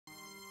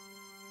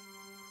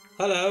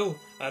Hello,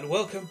 and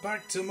welcome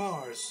back to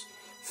Mars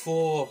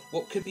for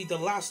what could be the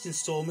last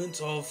installment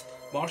of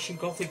Martian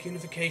Gothic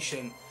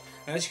Unification.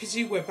 As you can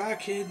see, we're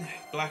back in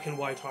black and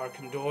white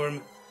Arkham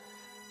Dorm.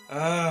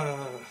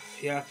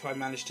 Yeah, I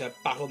managed to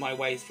battle my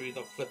way through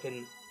the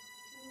flippin'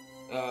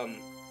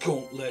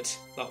 gauntlet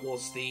that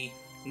was the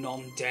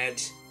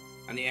non-dead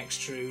and the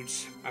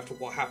extrudes after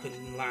what happened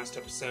in the last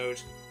episode.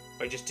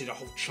 I just did a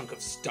whole chunk of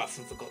stuff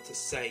and forgot to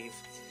save.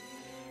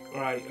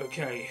 Right,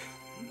 okay,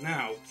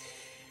 now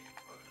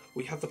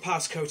we have the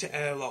passcode to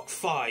Airlock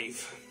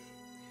 5.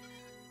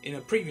 In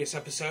a previous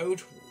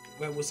episode,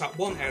 where was that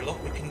one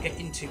airlock we couldn't get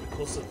into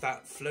because of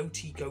that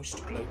floaty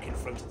ghost bloke in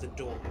front of the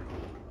door.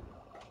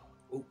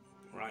 Oh,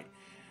 right.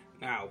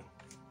 Now,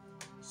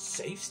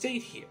 save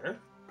state here.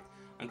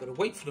 I'm going to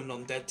wait for the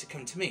non-dead to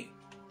come to me.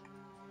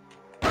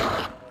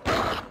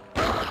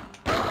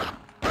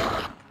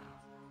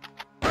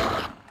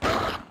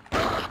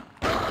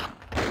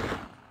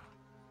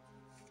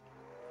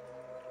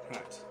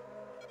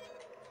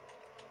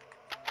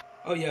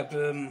 Oh yeah,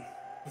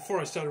 before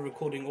I started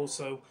recording,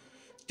 also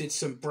did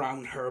some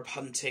brown herb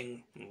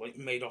hunting. Like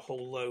made a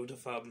whole load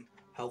of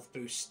health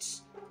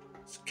boosts.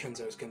 So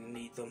Kenzo's gonna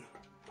need them.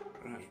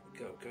 Right,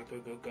 go before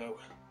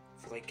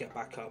they get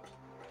back up.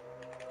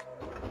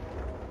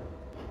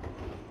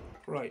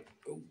 Right.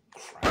 Oh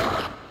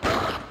crap!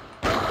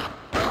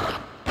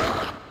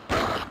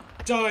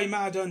 Die,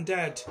 mad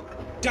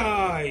undead!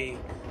 Die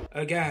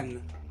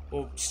again,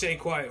 or stay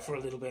quiet for a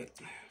little bit.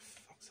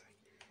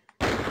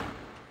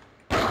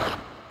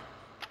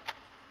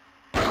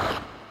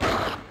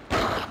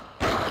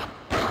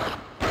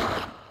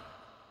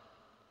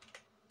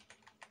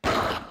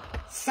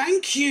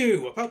 Thank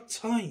you! About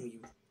time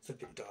you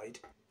flippin' died.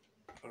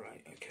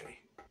 Alright, okay.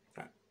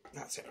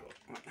 That's it.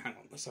 Right, hang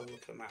on, let's have a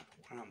look at the map.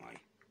 Where am I?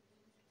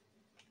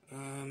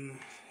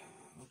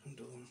 Open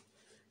door.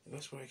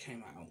 That's where I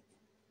came out.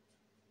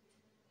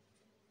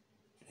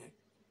 It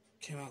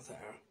came out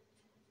there.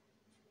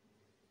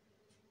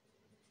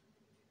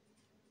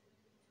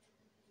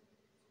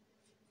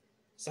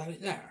 Is that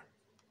it there?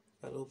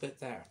 That little bit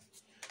there.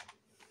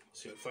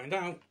 Soon find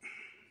out.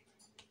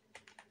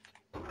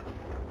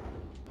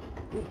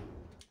 Ooh.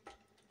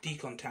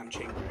 Decontam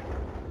chamber.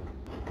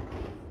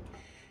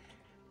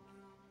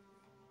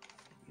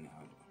 No,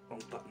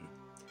 wrong button.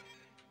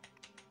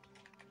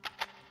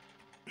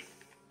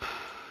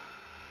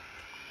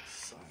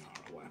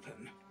 Sinar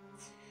weapon.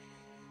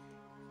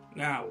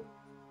 Now,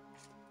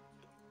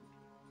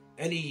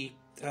 any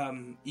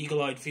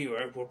eagle-eyed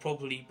viewer will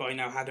probably by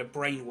now had a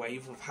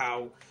brainwave of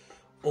how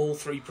all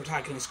three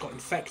protagonists got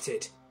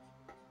infected.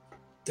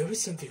 There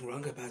is something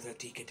wrong about that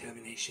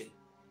decontamination.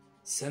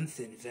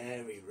 Something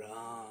very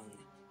wrong.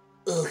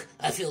 Ugh,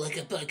 I feel like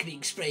a bug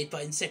being sprayed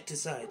by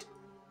insecticide.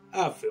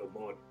 I feel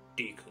more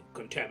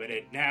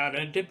decontaminated now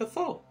than I did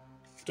before.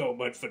 So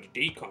much for the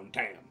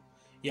decontam.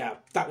 Yeah,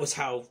 that was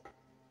how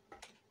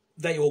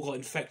they all got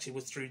infected,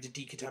 was through the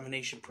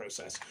decontamination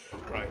process.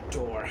 Right,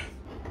 door.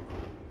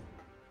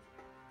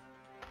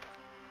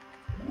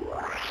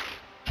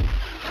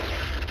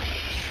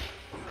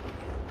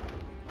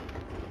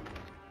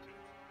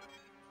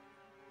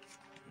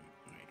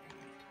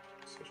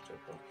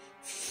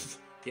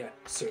 Yeah,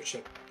 search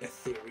an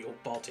ethereal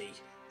body.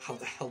 How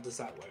the hell does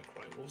that work?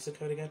 Right, what was the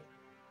code again?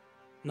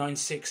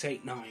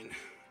 9689.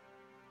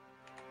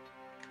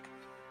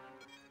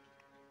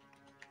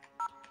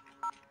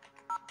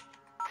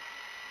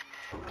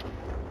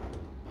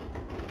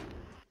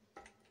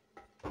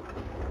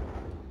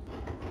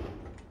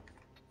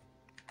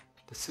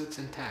 The suit's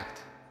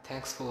intact.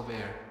 Tanks full of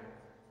air.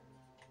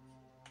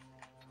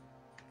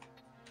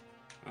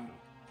 Oh,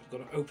 I've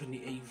got to open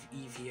the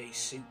EVA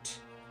suit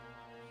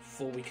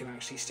before we can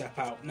actually step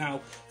out.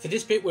 Now, for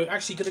this bit, we're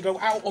actually going to go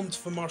out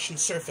onto the Martian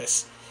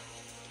surface.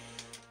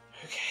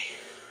 Okay.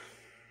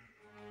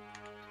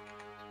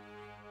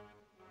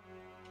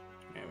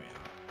 There we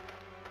are.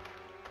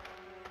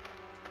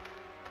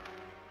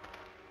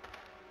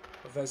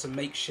 Well, there's a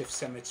makeshift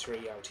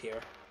cemetery out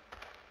here.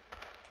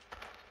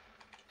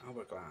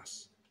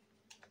 Hourglass.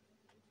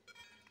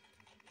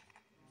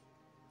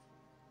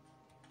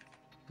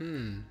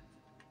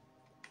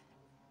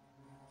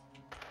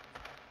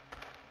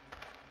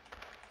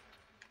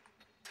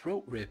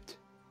 Throat ripped.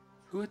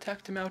 Who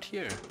attacked him out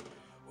here?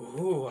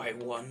 Ooh, I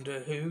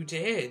wonder who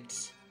did.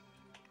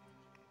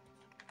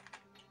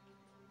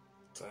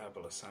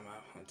 Diabolus ammo.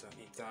 I don't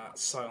need that.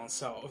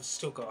 Silence out. I've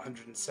still got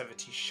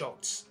 170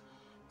 shots,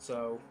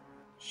 so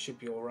should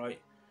be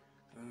alright.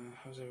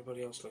 How's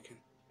everybody else looking?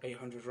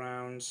 800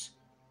 rounds.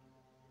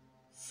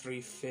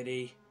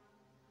 350.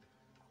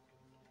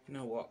 You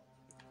know what?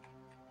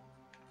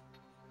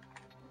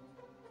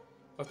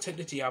 I'll take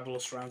the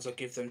Diabolus rounds. I'll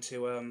give them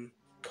to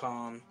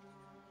Khan.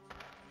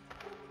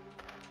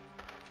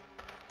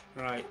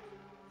 Right.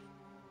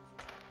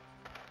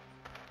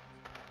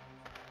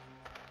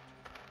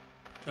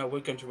 Now we're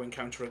going to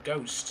encounter a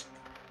ghost.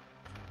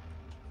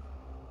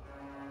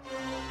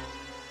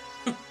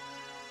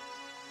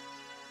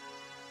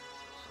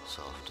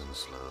 Soft and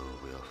slow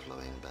we are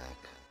flowing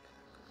back,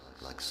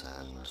 like like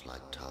sand,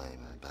 like time,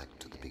 back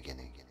to the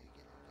beginning.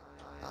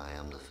 I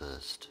am the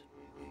first,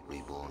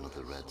 reborn of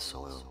the red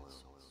soil.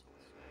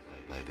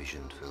 My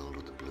vision filled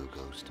with the blue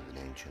ghost of an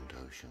ancient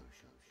ocean.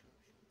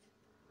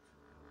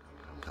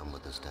 Come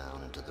with us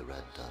down into the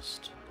red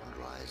dust and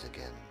rise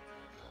again,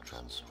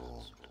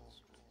 transformed.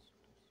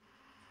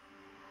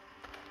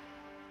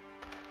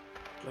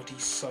 Bloody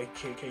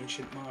psychic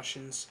ancient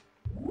Martians.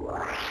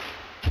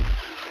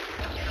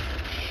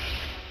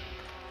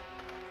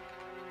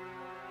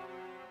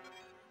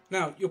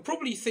 Now, you're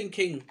probably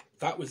thinking,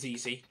 that was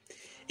easy.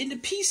 In the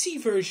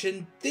PC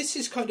version, this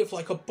is kind of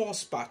like a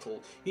boss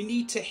battle. You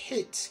need to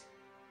hit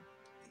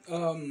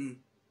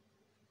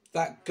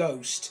that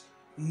ghost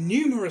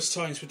numerous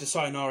times with the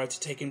sayonara to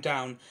take him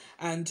down.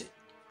 And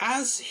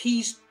as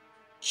he's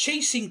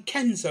chasing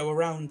Kenzo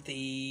around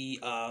the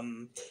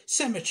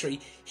cemetery,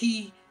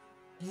 he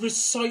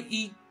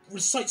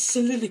recites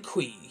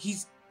soliloquy.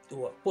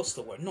 What's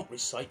the word? Not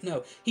recite,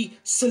 no. He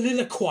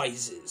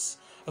soliloquizes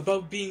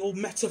about being all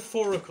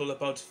metaphorical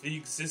about the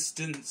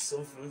existence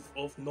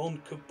of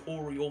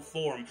non-corporeal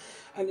form.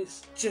 And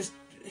it's just...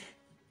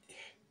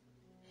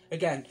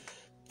 Again,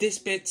 this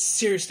bit's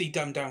seriously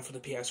dumbed down for the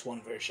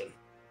PS1 version.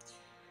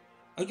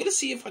 I'm going to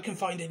see if I can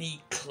find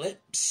any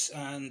clips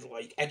and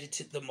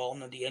edit them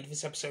on at the end of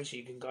this episode so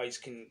you guys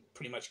can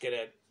pretty much get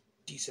a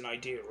decent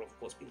idea of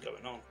what's been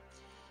going on.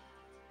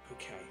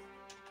 Okay.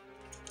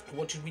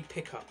 What did we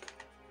pick up?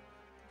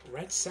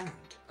 Red sand.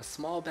 A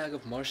small bag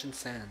of Martian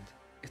sand.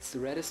 It's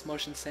the reddest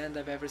Martian sand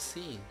I've ever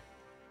seen.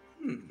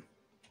 Right.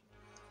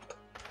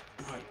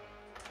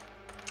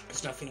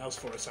 There's nothing else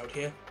for us out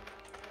here.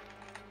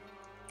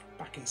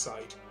 Back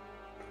inside.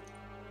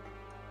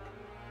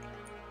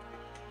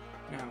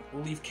 Now,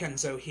 we'll leave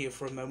Kenzo here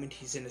for a moment.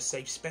 He's in a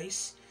safe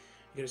space.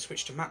 I'm going to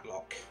switch to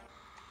Matlock.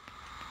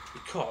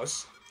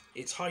 Because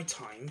it's high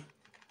time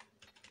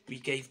we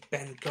gave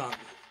Ben Gunn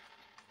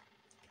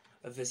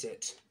a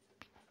visit.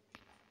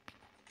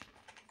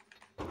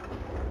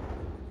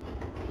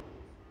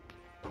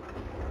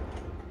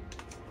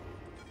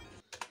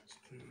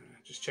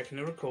 Just checking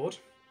the record.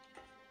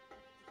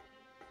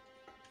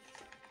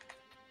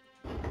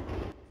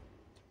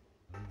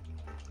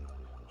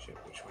 Shit,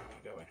 which way am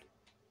I going?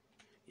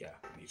 Yeah,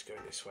 I need to go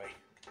this way.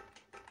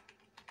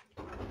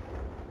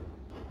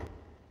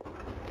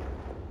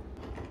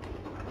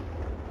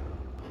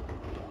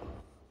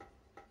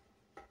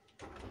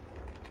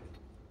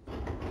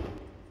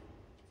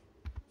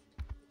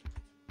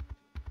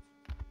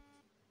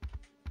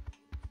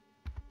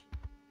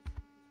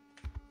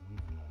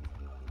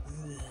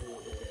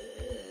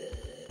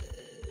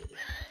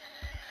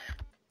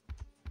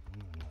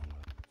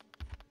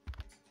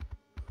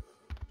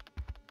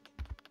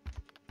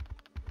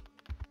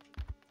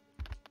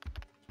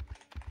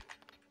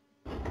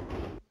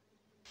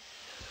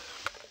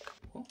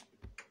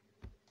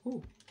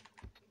 Ooh.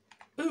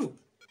 Ooh.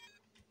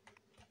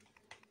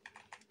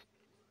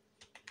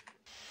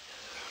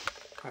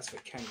 That's for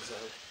Kenzo.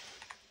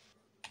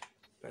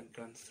 Ben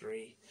Gunn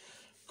 3.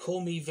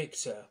 Call me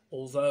Victor,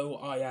 although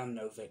I am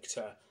no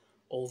victor.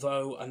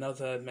 Although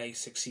another may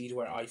succeed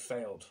where I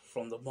failed.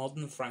 From the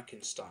modern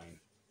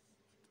Frankenstein.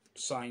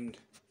 Signed,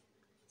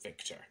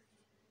 Victor.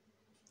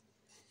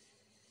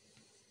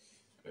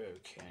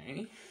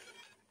 Okay.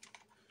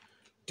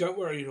 Don't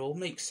worry, it all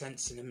makes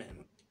sense in a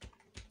minute.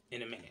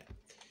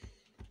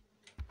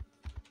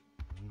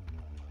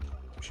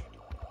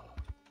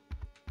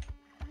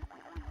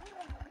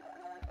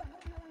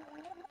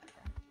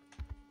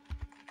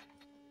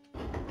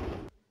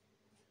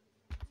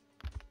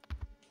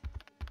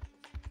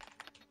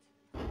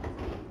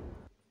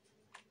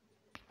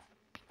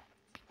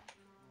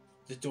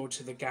 The door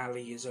to the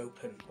galley is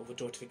open, or the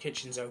door to the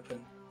kitchen's open.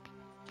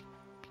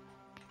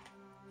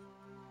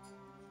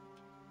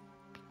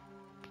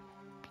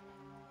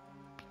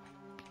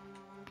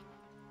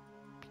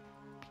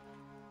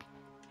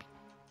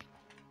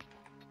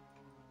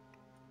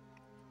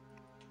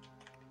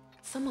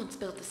 Someone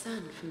spilled the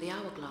sand from the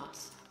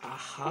hourglass.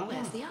 Aha!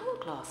 Where's the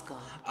hourglass gone?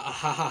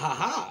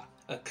 Aha!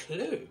 A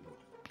clue.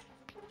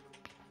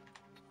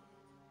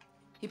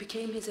 He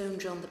became his own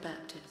John the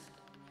Baptist.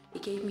 He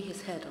gave me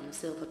his head on a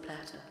silver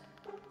platter,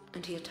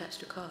 and he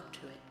attached a card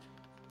to it.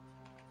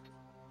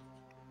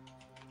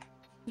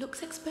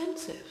 Looks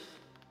expensive.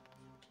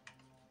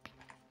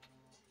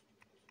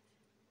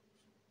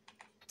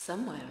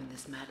 Somewhere in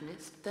this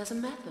madness, there's a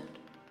method.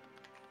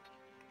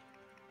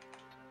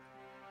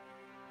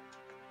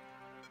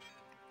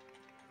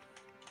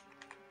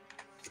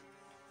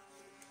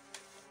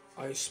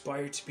 I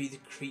aspire to be the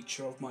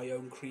creature of my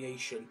own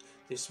creation.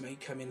 This may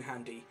come in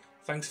handy.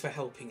 Thanks for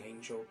helping,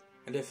 Angel.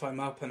 And if I'm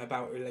up and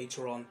about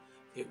later on,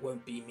 it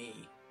won't be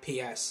me.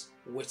 P.S.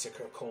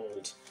 Whitaker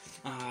called.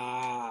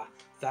 Ah,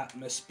 that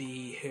must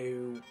be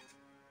who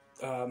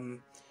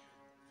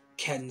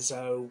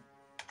Kenzo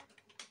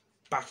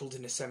battled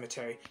in the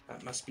cemetery.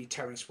 That must be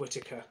Terence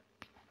Whitaker.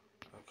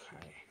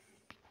 Okay.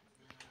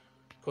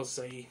 Of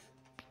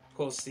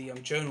course, the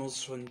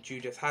journals from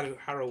Judith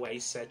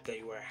Haraway said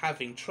they were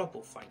having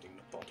trouble finding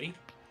the body.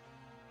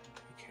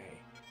 Okay.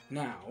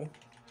 Now,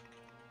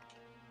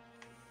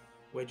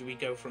 where do we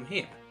go from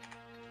here?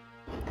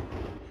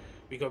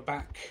 We go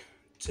back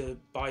to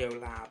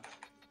Biolab.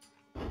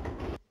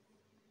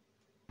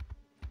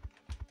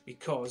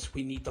 Because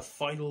we need the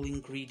final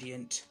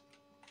ingredient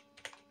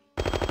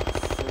for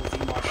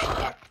the Martian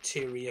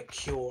bacteria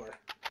cure.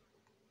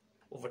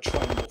 Or the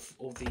trimorph,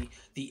 or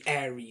the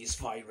Ares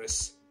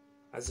virus,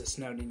 as it's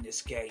known in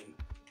this game.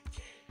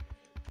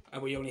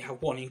 And we only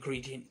have one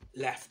ingredient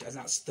left, and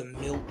that's the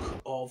milk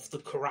of the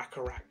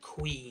Karakarak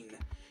Queen,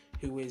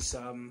 who is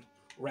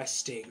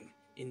resting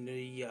in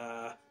the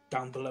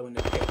down below in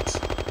the pit.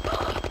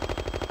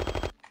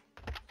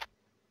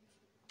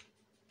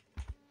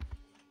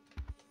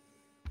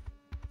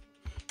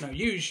 Now,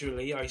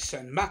 usually I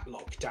send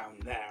Matlock down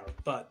there,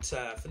 but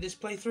for this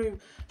playthrough,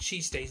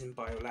 she stays in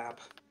Biolab.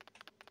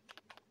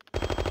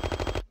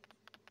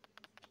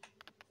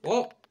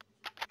 What?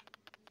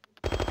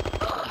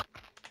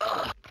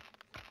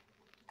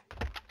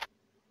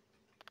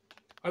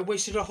 I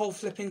wasted a whole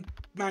flipping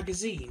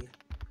magazine.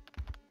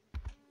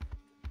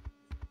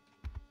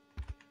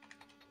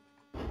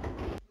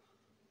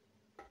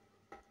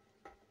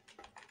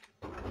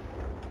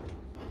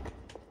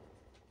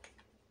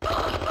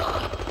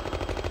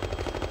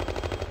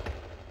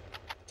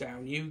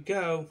 Down you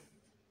go.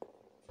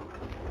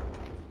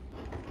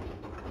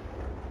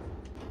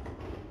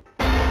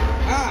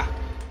 Ah!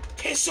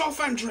 Piss off,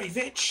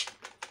 Andreevich!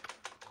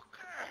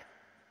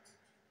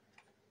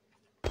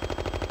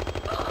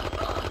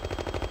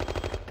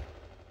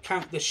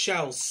 Count the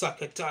shells,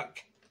 sucker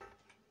duck.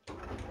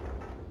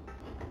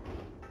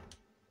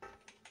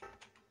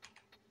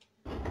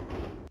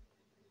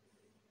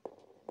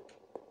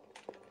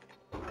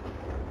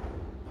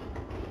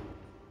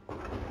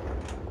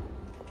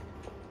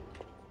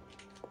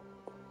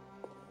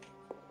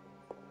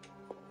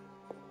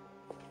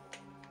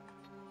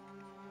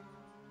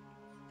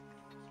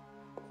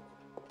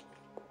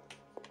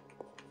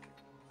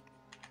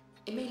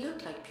 It may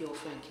look like pure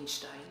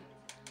Frankenstein,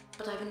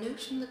 but I've a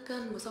notion the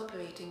gun was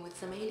operating with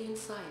some alien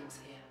science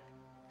here.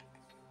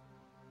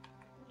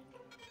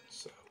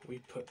 So we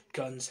put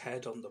Gun's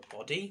head on the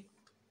body.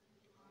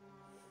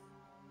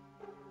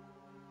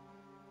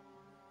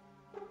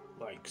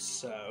 Like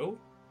so.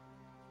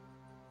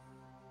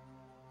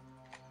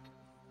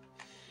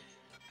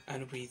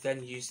 And we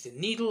then use the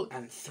needle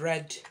and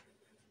thread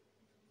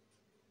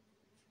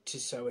to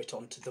sew it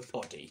onto the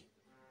body.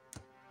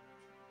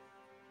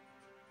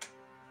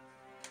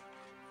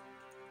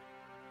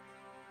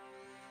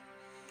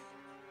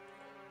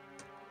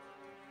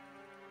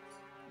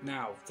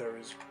 Now, there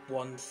is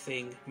one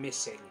thing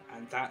missing,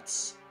 and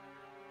that's...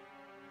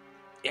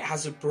 it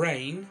has a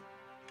brain,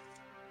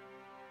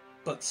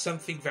 but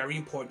something very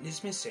important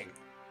is missing.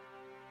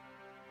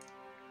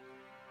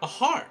 A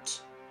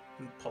heart,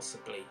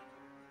 possibly.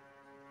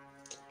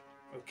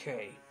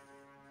 Okay.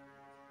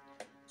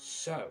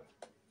 So.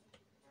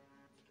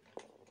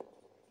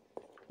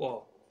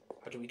 Well,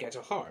 how do we get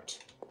a heart?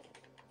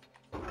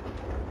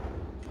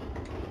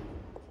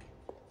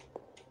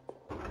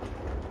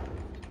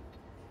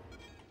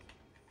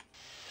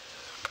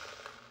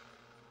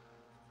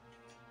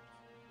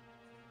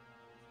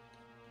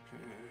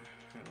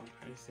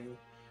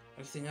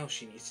 Anything else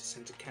she needs to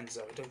send to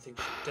Kenzo? I don't think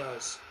she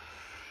does.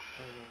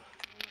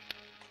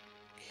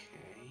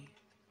 Okay.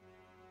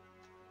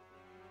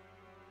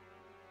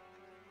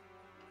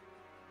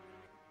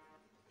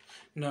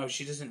 No,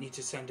 she doesn't need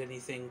to send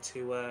anything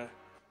to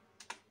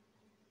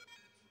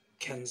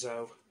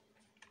Kenzo.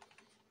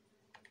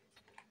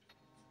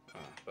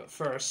 But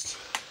first...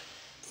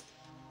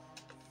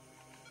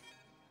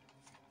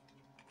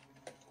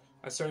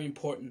 that's very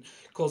important,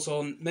 because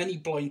on many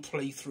blind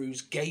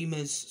playthroughs,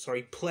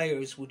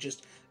 players will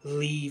just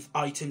leave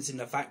items in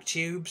the vac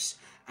tubes,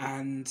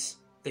 and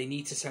they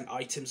need to send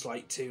items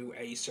like to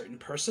a certain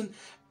person,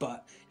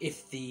 but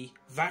if the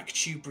vac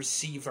tube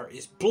receiver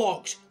is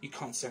blocked, you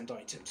can't send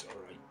items.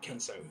 Alright,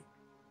 Kenzo,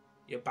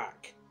 you're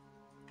back.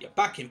 You're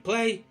back in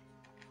play.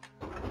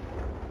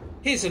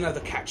 Here's another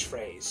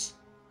catchphrase.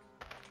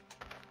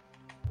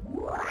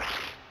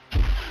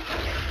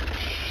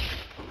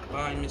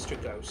 Bye, Mr.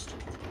 Ghost.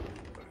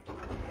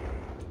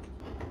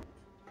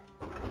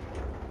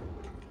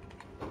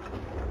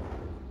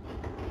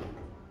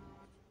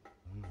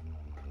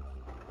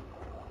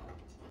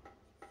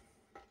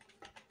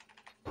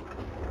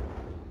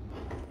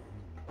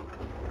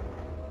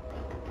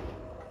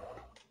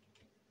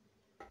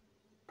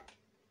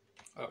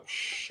 Oh,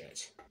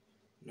 shit.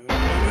 No,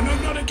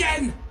 not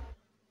again!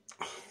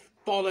 Oh,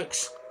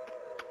 bollocks.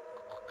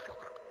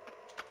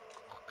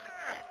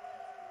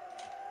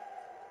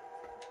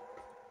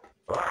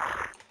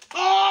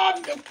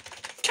 Oh, no.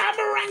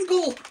 Camera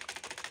angle!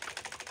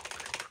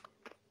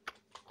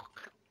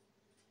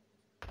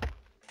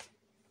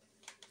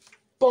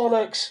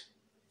 Bollocks.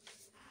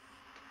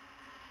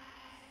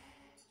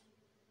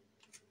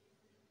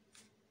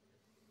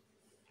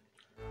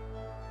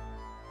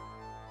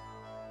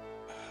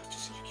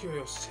 Just out of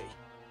curiosity.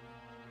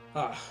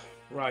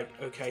 Right,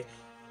 okay.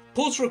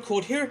 Pause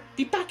record here,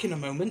 be back in a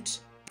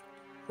moment.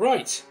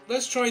 Right,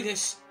 let's try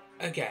this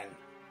again.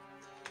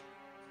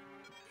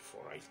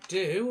 I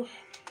do.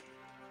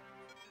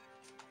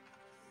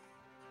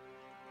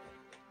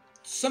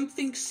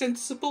 Something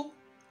sensible?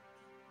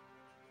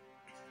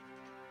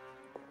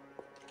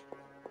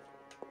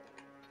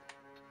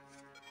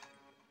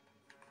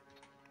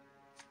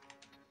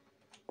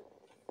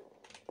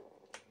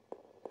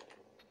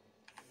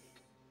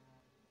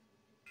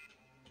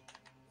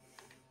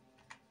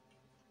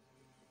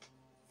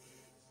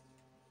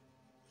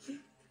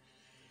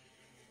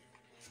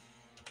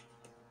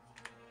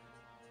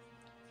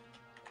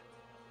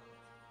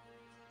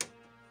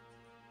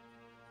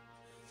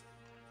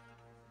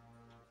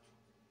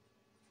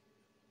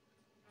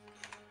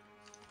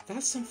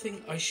 That's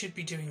something I should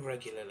be doing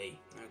regularly.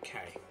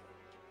 Okay.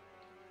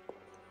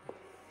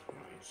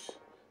 Right.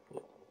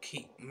 We'll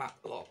keep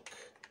Matlock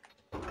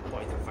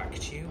by the vac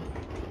tube.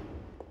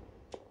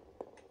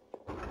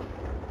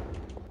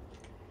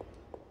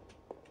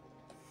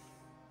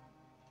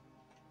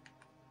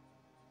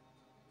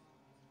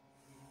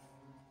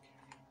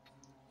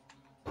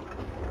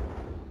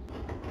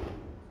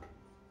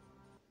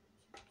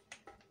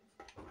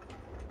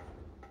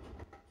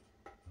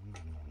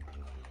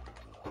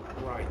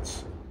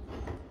 Right.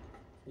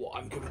 What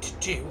I'm going to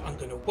do, I'm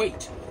going to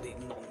wait for the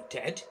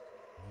non-dead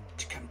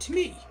to come to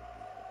me.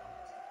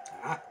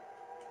 Ah,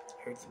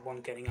 I heard the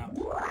one getting up.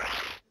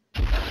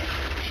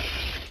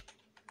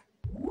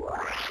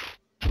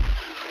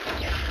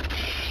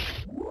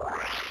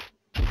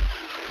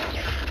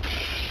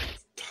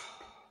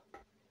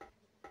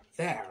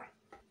 There.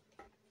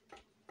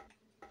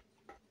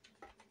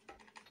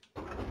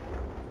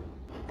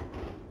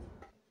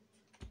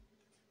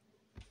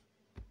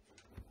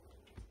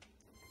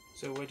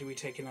 So where do we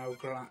take an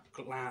hourglass?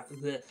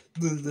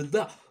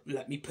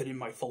 Let me put in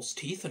my false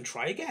teeth and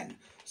try again.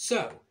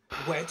 So,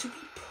 where do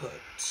we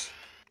put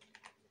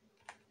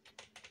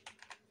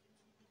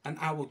an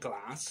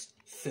hourglass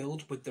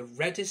filled with the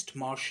reddest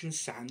Martian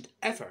sand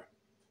ever?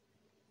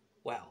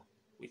 Well,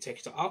 we take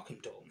it to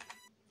Arkandorm,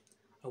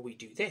 and we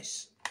do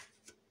this.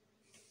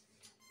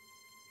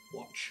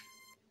 Watch.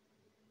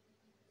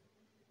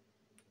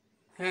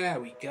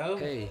 There we go.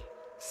 Hey,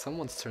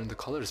 someone's turned the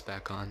colors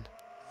back on.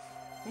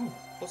 Oh,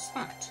 what's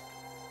that?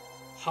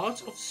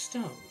 Heart of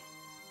stone.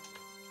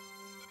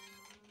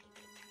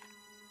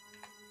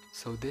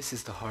 So this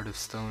is the heart of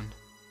stone.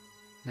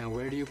 Now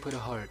where do you put a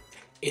heart?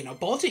 In a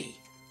body.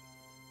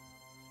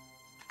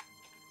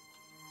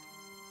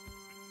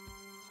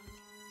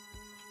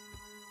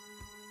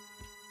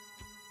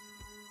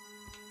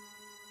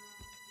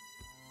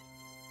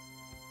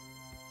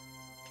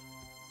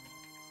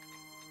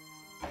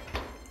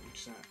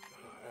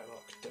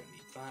 Airlock, don't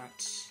need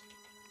that.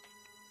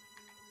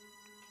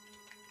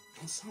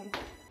 What's that one?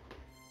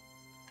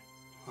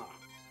 Huh.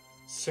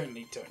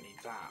 Certainly don't need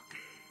that.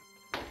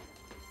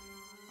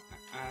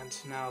 And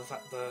now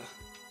that the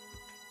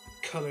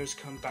colours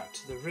come back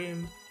to the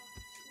room,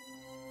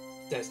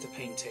 there's the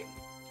painting.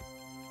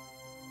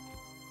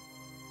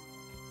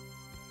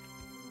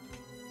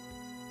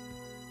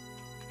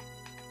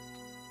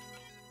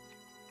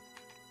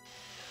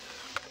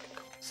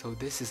 So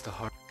this is the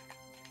heart.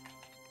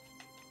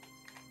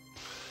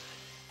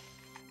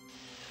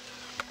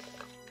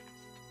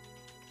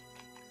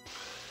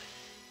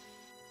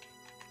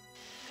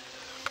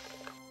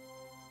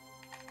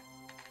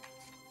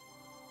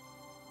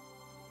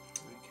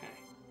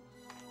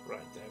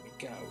 Right, there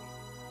we go.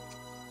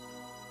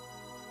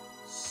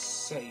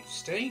 Save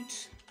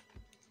state.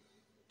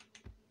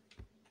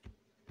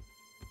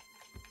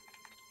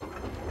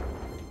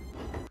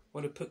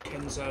 Want to put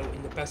Kenzo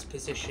in the best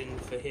position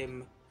for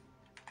him.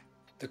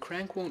 The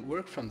crank won't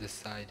work from this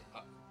side.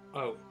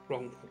 Oh,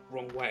 wrong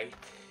way.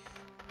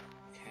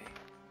 Okay.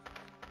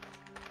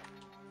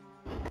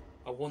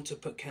 I want to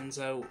put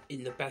Kenzo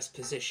in the best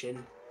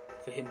position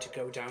for him to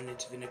go down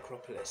into the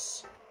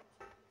necropolis.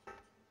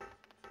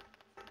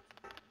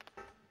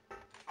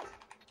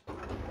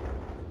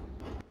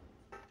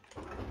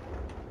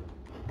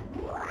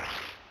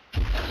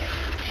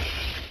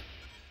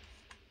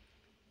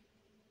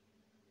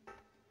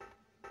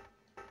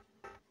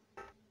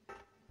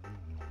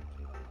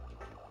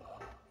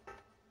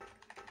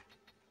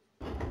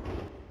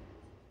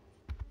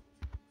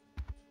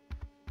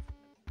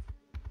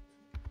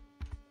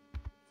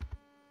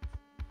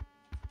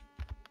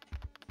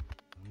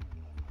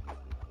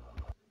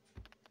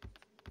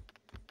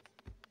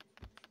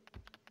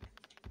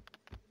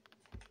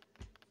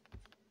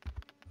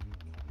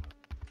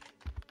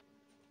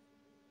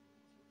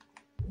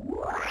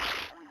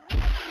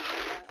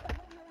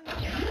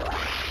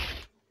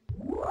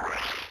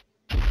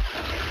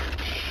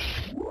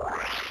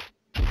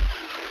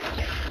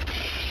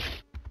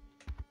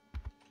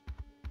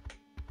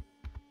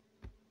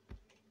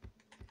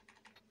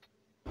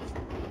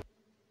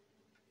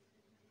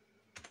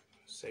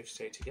 Save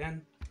state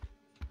again.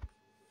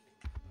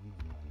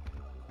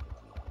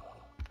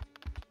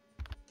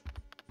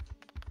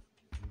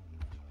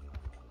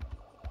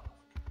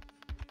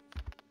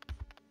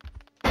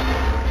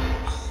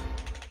 Oh,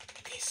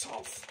 piss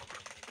off.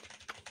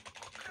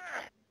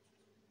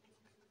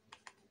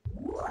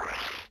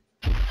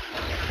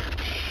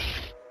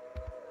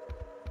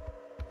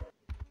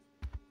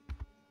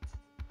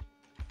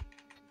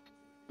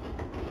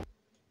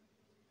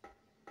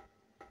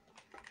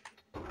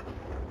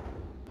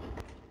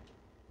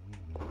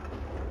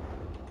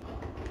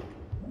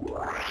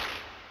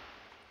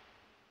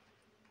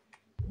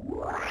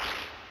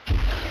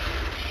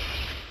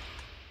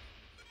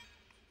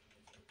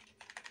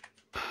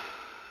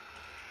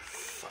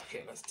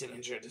 let's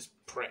Dillinger this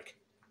prick.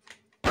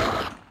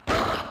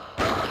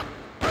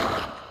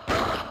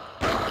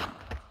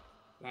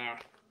 There.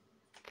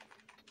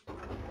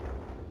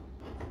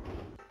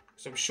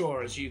 So I'm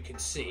sure, as you can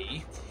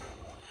see,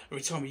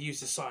 every time we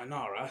used the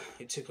Sayonara,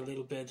 it took a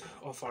little bit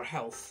off our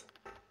health.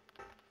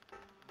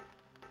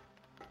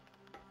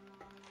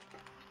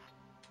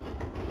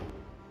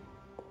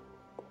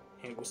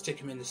 Okay, we'll stick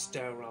him in the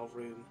sterile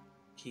room.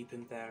 Keep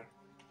him there.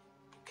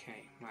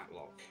 Okay,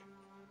 Matlock.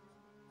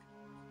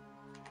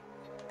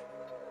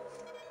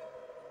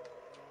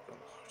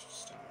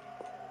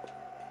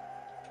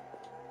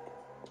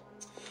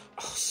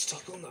 Oh,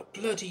 stop on the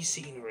bloody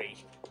scenery.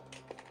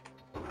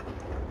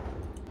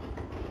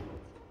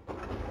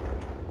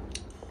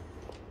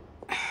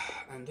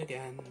 And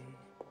again.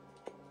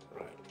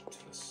 Right,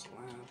 to the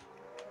slab.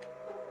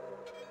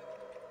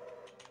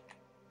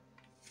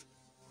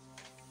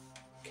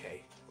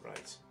 Okay,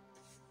 right.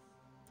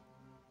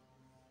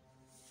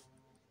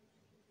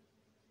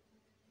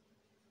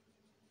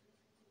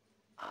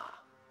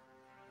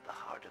 The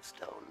heart of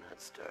stone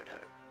has stirred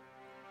her.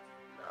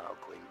 Now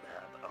Queen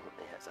Mab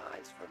only has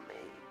eyes for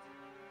me,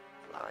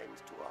 blind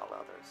to all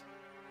others.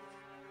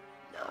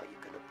 Now you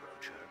can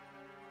approach her,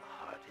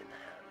 heart in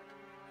hand.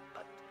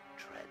 But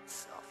tread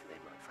softly,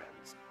 my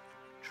friends.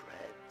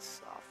 Tread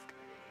softly.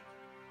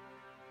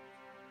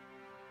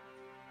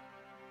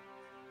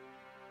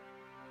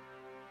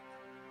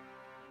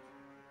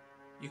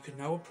 You can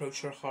now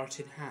approach her heart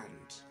in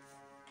hand.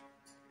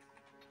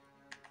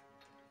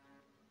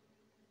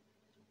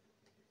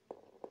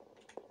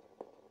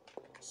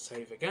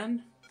 Save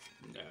again.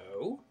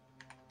 No.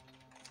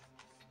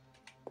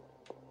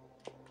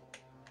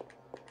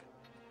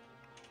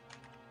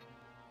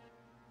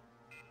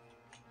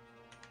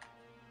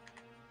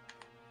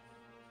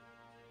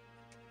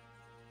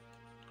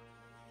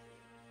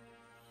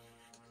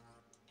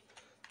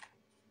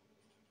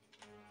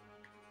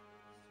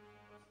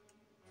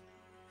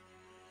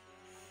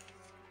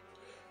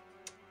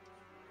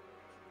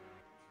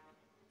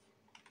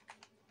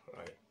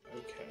 Right,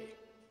 okay.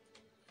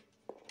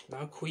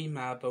 Now Queen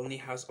Mab only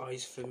has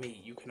eyes for me.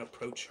 You can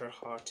approach her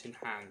heart in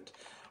hand.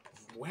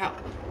 Well,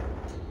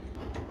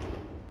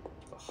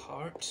 the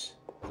heart,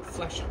 the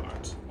flesh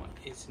heart,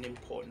 is an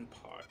important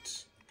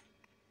part.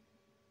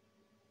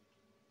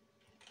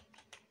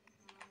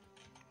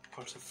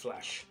 Heart of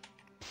flesh.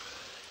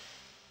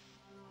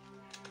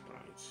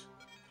 Right.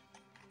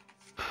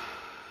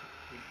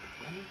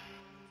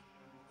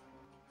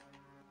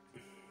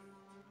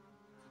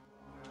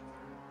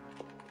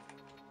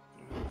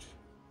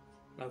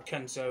 Now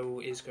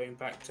Kenzo is going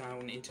back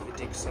down into the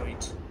dig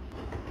site.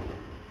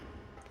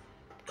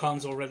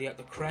 Khan's already at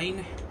the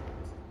crane.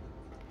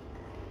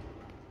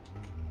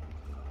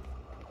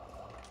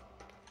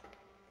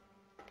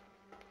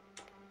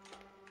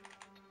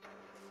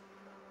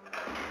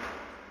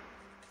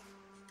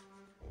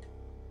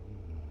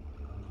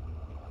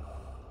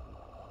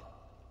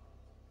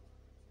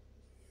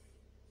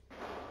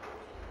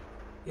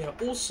 Yeah,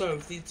 also,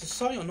 the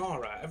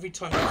Sayonara, every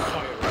time you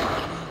fire it,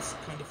 needs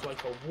kind of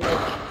like a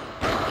warning.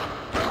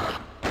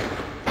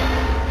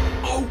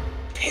 Oh,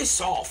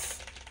 piss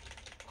off!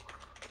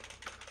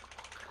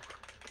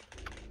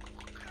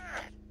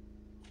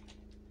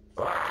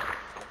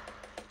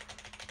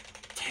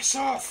 Piss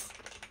off!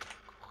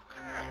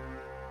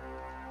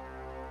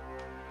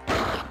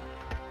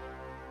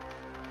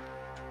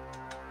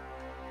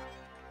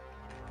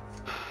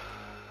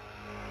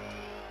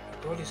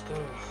 God, he's got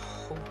a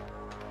whole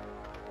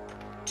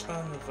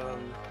ton of,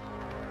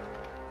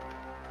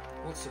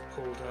 what's it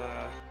called,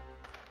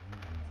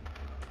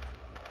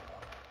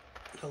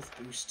 health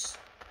boosts.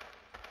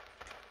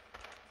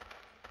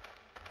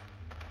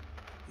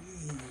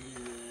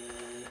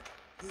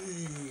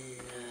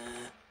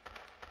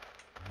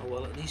 Oh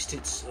well, at least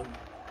it's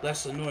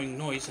less annoying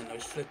noise than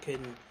those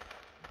flipping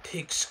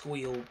pig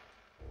squeal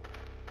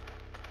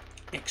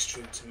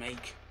extrude to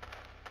make.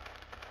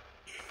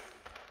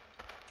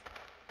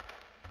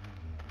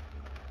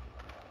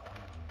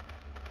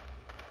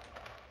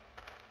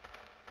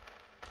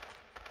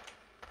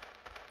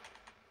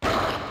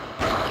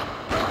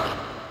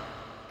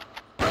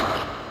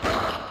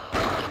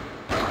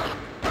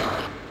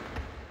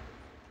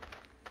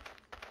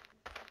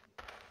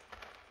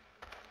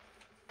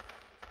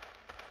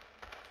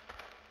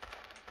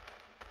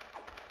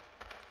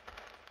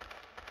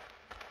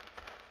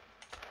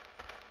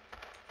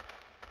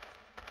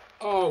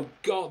 Oh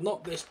God,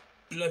 not this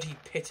bloody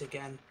pit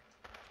again.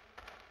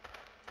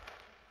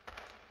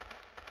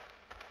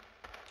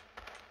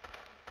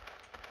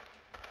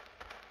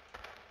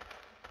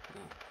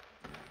 No,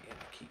 yeah,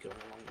 keep going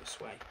along this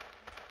way.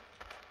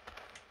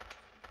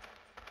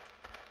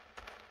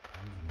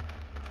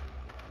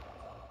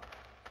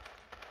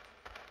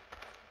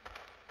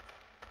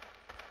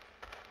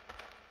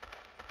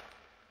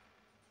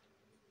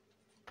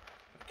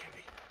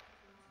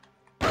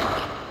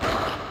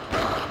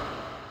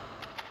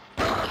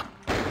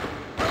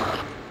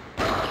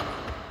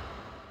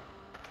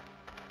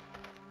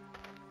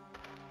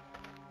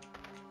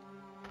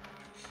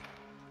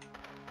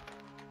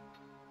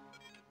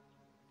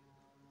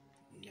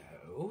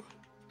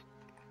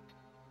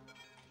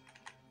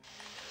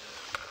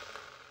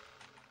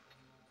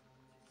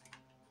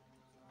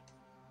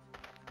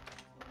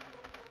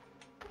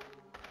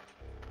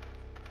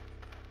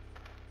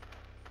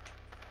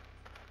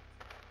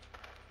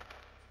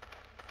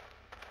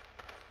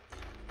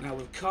 Now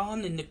with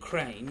Khan in the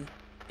crane,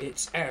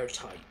 it's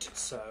airtight,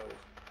 so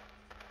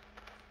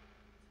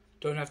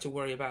don't have to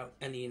worry about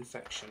any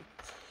infection.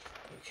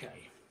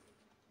 Okay.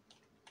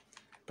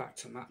 Back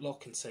to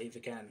Matlock and save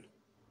again.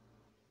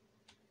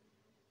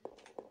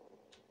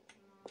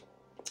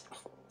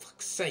 Oh,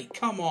 fuck's sake,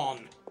 come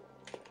on!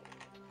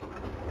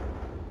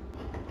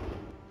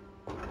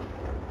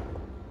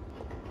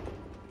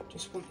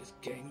 Just want this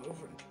game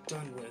over and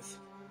done with.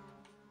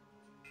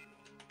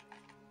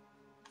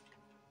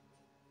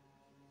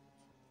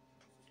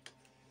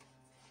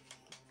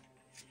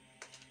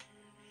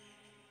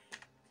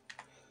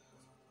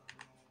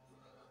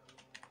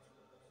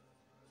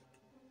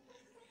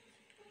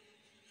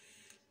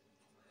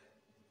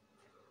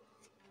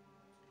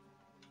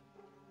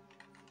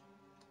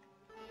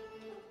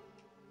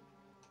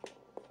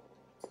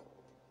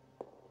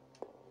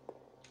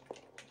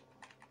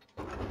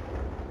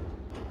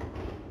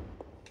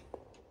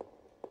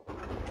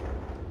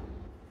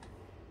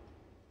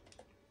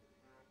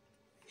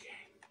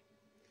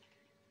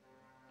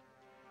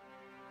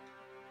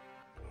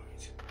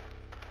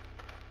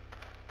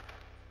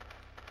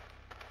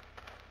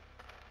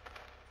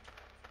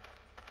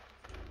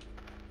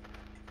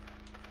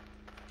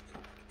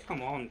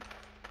 Come on.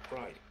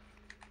 Right.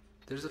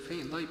 There's a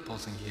faint light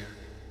pulsing here.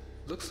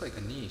 Looks like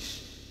a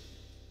niche.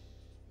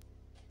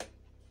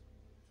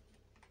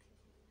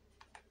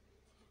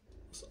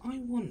 So I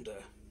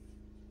wonder.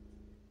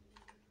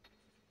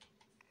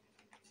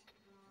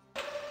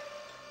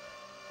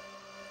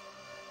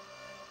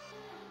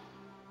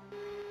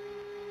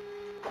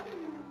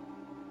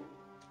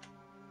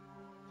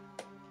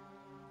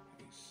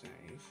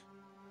 Save.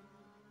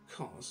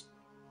 Cause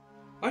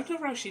I've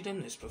never actually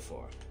done this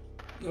before.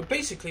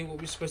 Basically what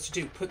we're supposed to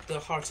do, put the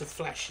heart of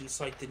flesh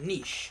inside the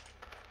niche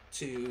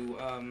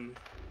to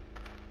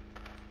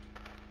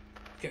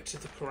get to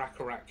the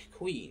Karakarak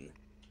Queen.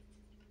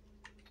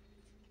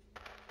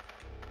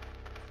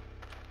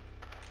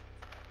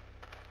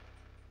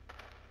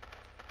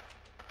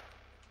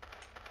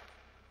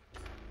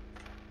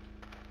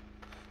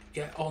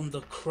 Get on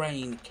the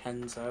crane,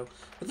 Kenzo.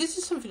 But this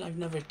is something I've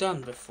never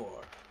done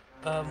before.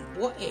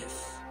 What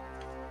if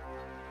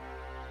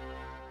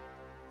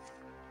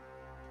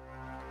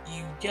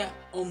you get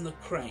on the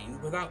crane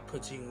without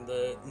putting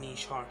the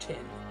niche heart in?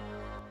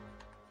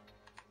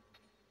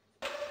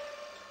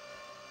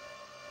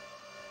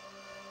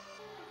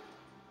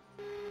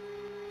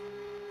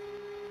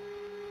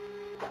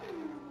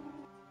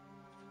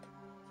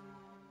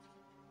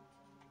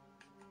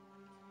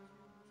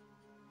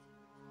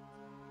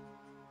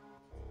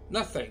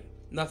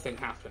 Nothing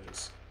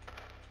happens.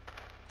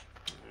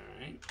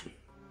 Alright.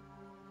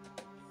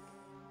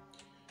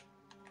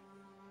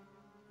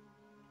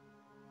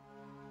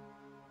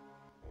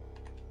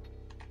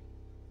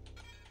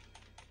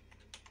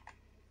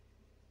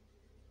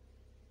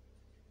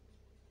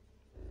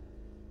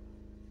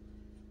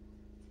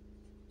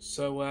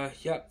 So,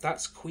 yep,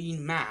 that's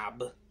Queen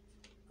Mab,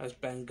 as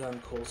Ben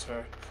Gunn calls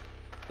her.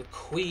 The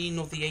Queen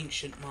of the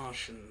Ancient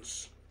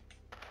Martians.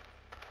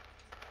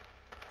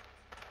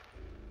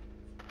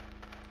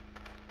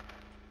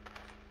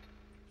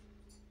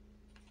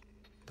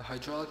 The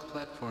hydraulic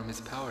platform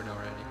is powered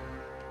already.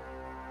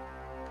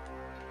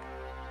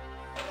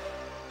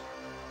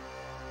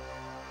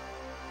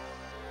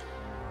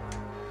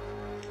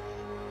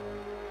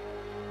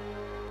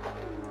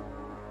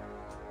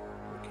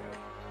 Okay.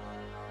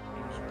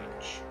 Use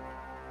reach.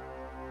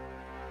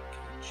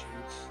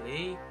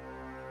 Okay,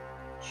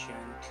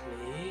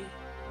 gently.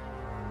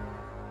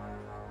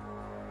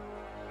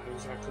 How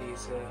exactly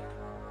is it?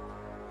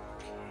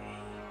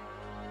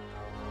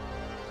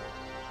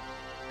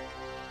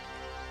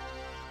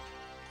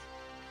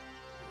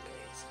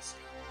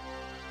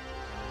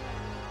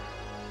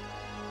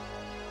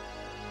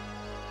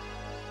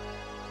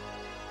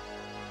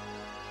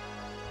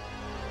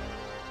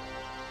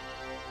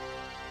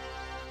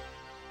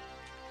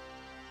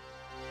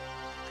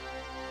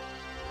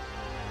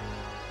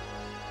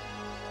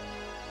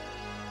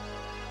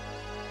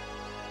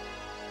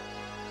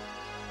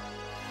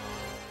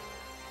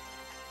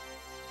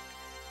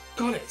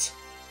 Got it!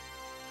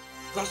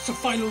 That's the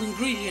final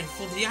ingredient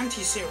for the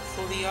anti-serum,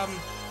 for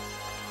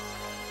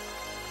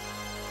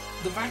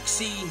the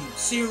vaccine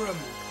serum.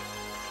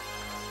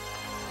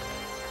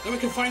 Then we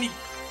can finally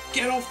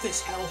get off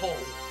this hellhole.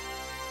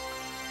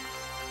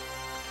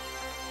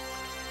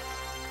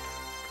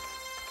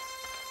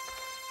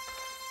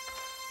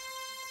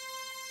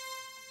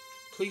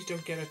 Please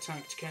don't get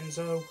attacked,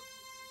 Kenzo.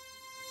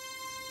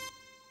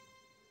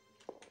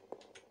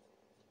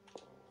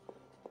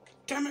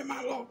 Damn it,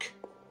 Matlock!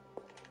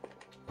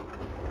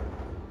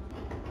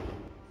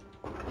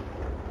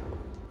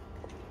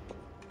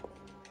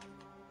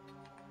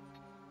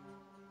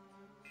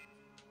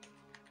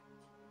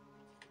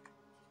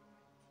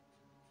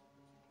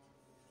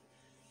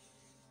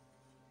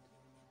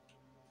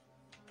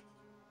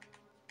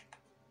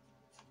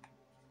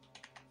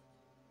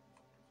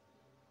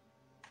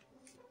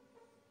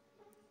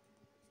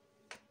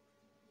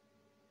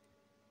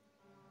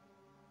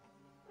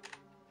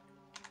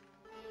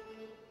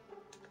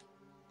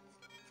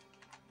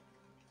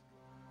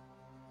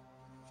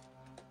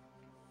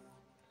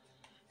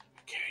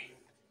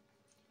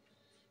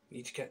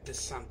 need to get this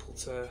sample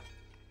to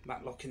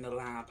Matlock in the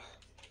lab.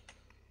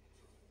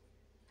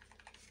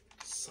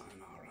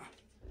 Sayonara.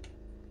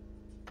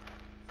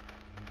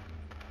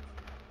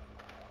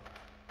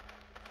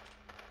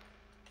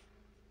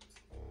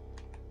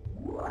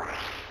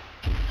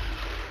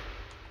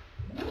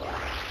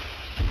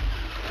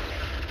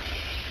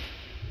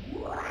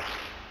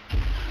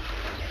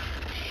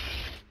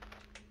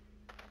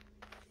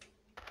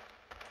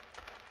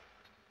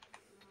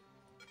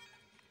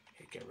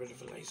 Get rid of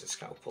the laser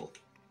scalpel.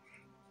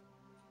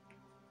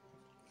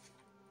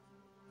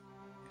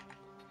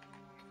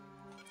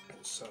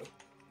 Also,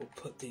 we'll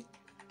put the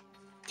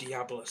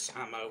Diabolus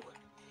ammo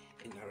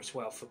in there as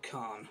well for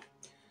Khan.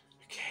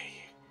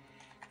 Okay,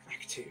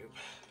 vac tube.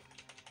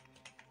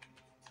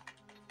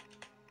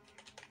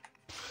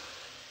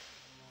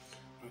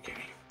 Okay,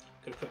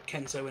 gonna put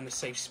Kenzo in a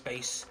safe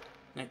space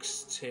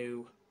next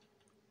to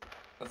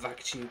a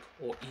vac tube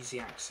or easy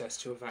access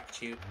to a vac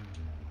tube.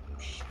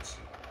 Shit.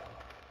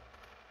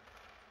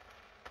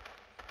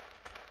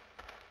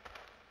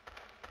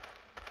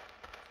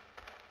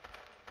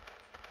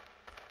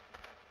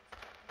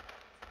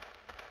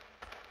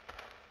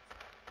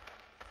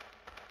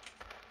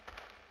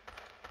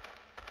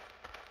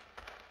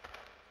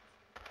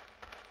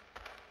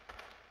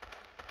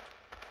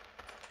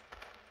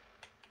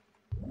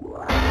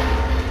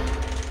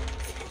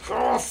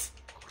 Off!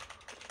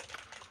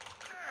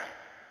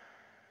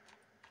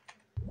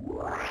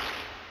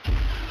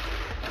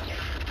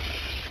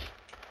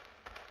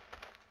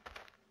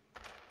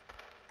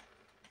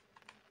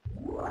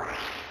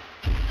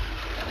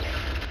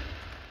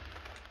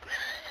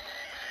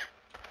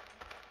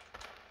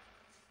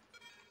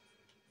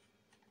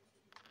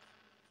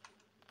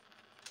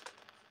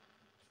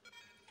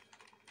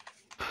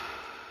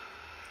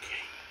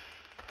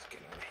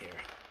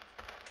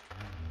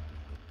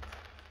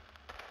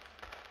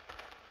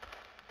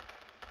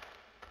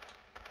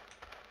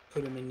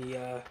 Put him in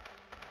the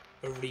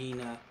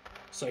arena,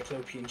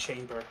 Cyclopean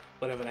chamber,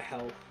 whatever the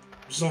hell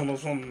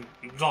Jonathan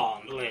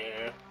Van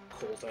Leer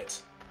called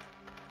it.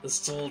 It's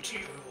still too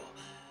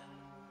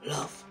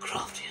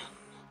Lovecraftian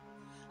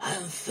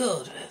and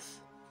filled with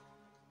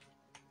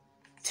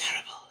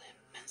terrible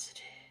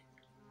immensity.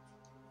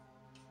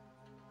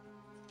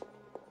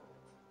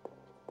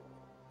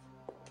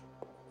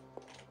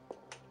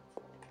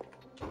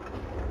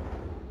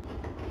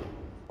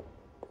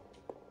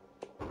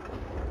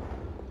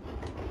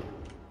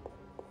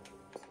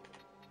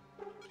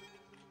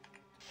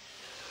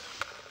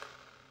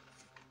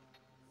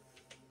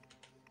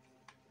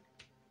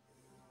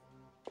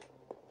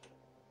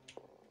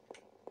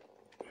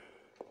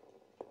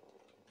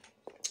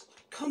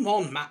 Come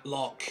on,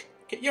 Matlock.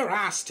 Get your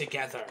ass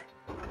together.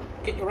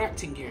 Get your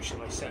acting gear,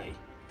 shall I say.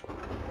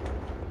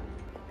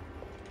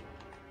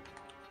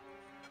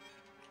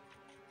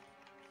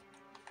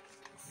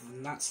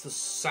 And that's the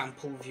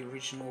sample of the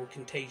original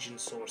contagion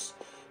source.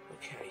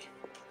 Okay.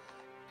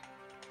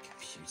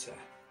 Computer.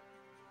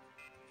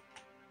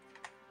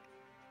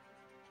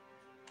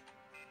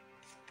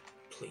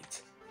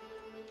 Complete.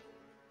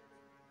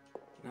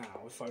 Now,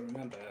 if I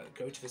remember,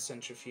 go to the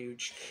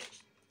centrifuge.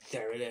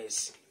 There it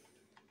is.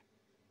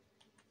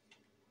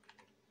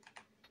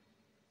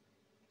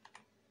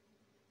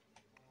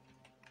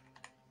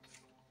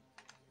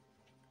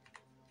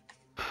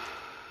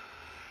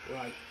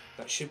 Right,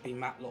 that should be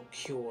Matlock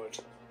cured.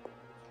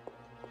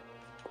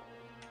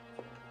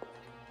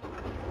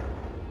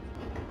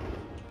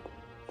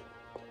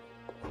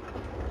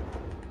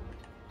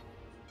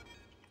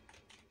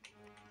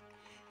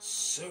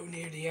 So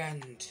near the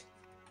end.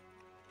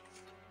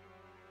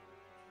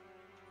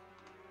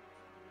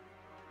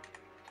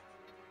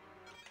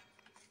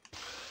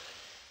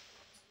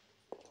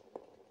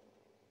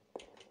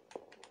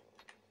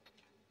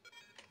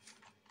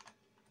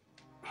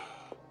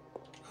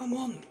 Come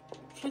on,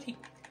 bloody...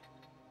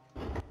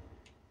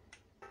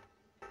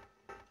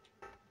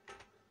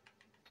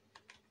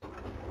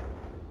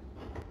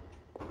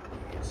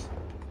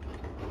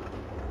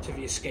 To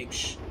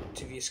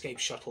the escape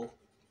shuttle.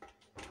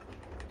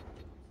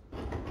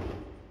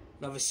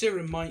 Now the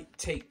serum might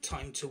take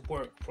time to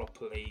work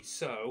properly,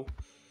 so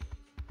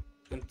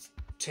I'm going to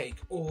take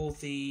all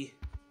the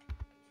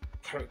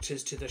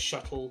characters to the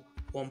shuttle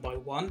one by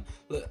one.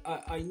 Look,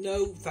 I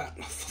know that...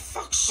 Oh,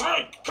 for fuck's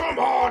sake, come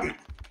on!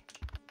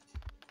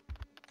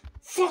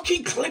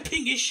 Fucking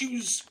clipping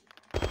issues!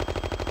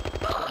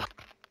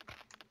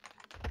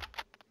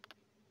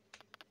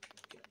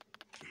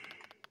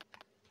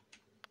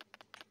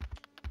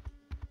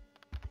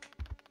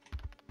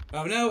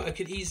 Oh no, I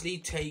could easily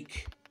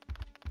take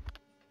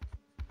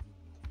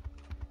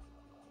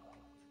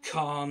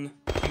Khan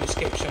to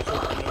escape shuttle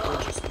and it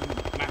will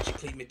just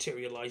magically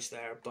materialise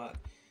there, but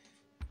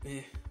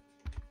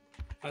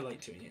I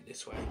like doing it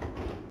this way.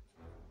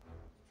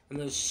 And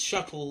the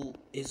shuttle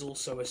is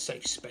also a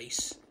safe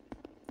space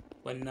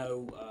when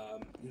no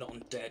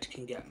non-dead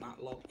can get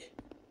Matlock.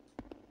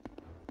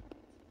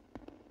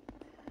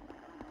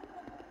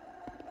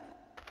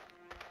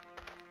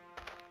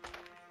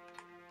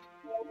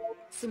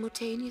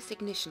 simultaneous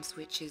ignition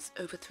switches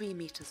over 3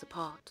 meters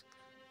apart.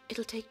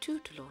 It'll take 2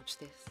 to launch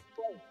this.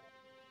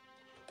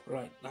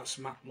 Right, that's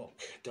map lock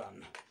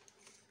done.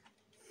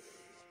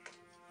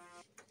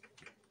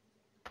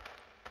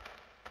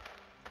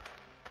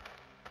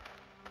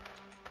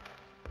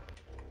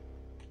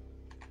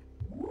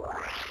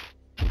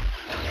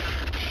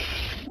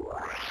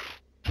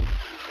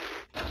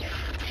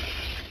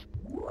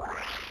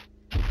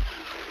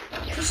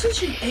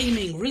 Precision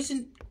aiming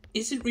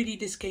isn't really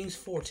this game's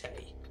forte.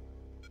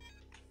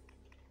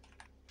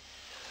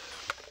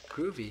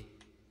 Groovy.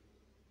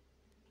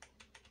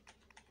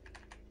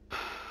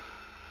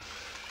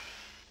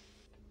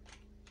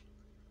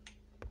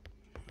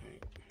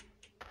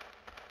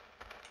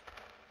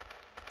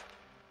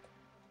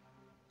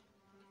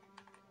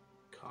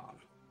 Calm.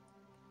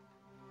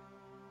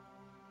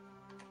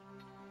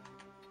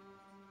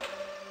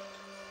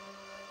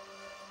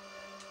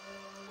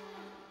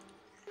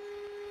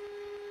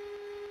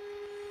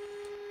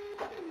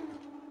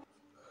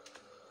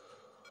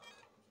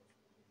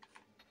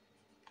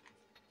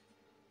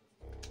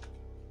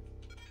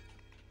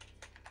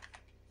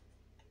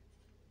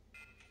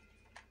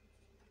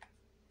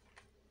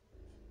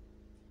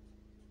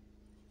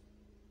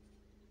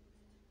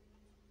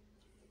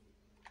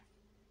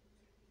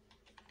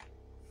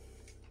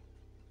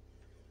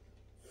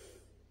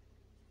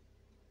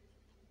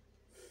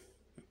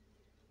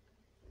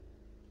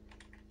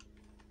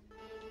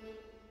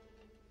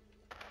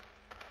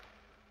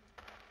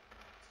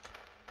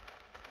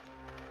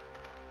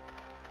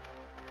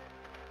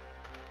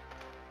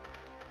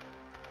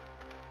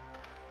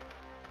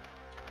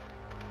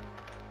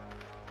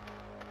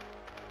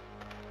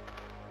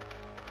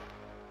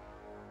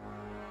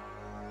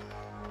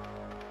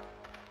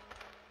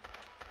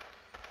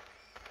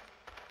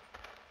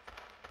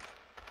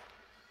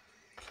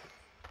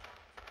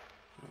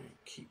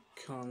 Keep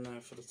calm now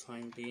for the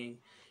time being.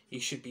 You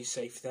should be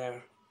safe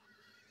there.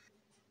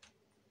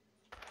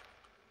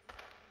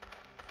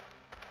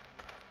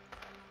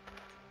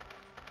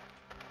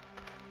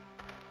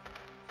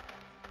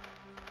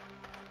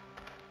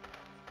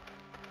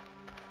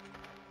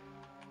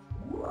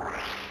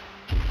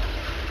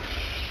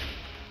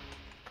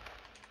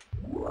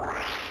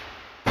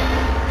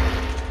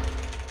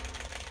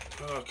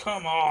 Oh,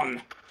 come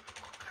on!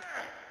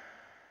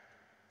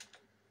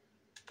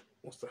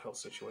 What's the health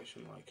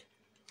situation like?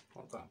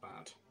 Not that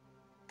bad.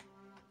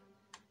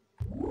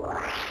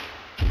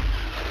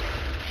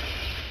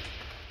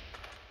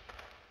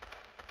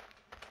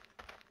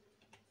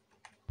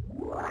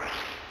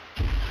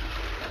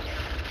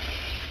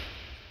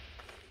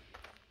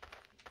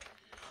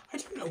 I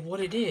don't know what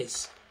it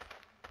is,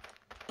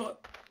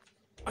 but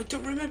I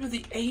don't remember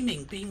the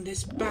aiming being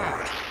this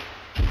bad.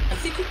 I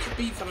think it could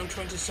be that I'm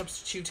trying to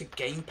substitute a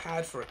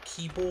gamepad for a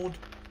keyboard.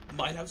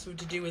 Might have something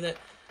to do with it,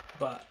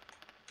 but...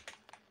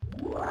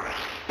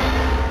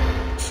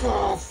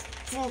 Oh,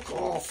 fuck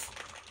off!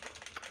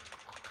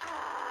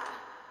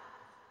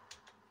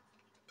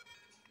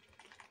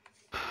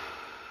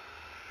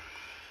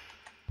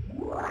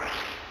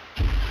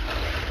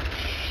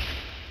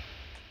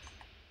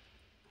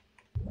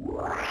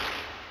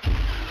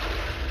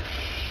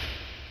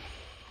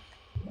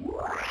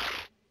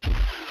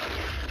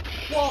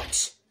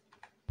 What?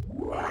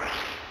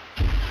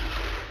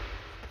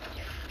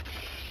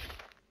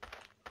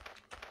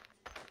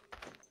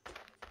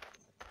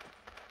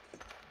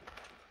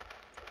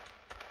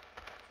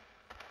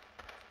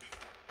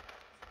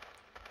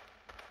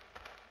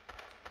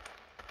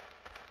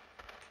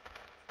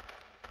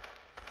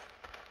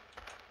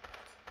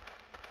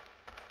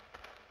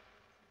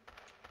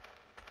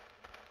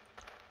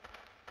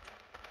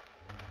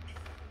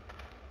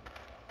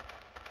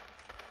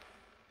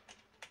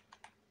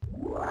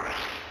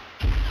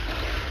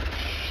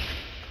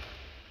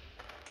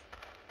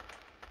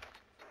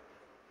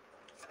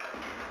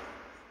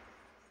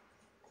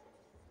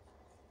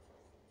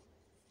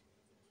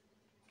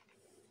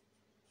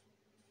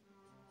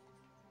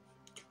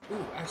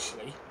 Ooh,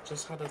 actually,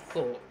 just had a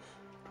thought.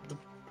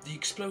 The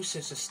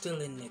explosives are still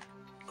in the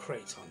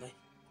crate, aren't they?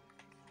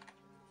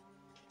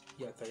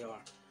 Yeah, they are.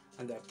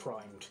 And they're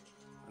primed.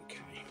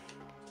 Okay.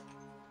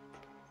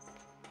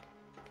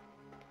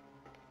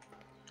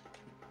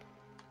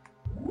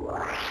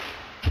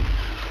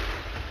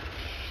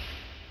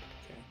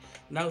 Okay.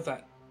 Now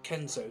that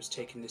Kenzo's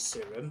taken this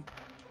serum,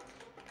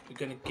 we're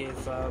going to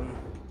give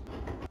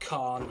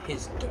Khan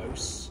his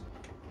dose.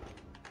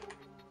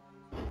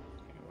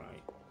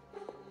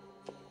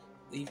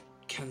 Leave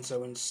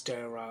Kenzo in the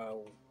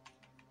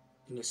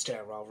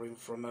sterile room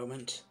for a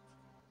moment.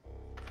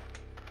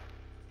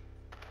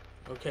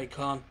 Okay,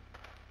 Khan.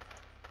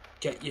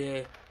 Get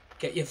your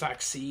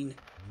vaccine.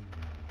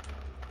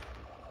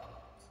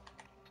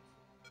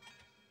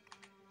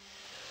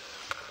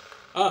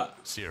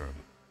 Serum.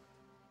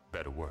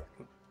 Better work.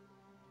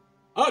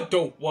 I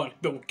don't want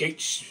Bill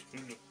Gates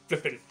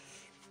flipping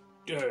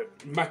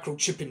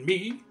microchipping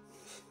me.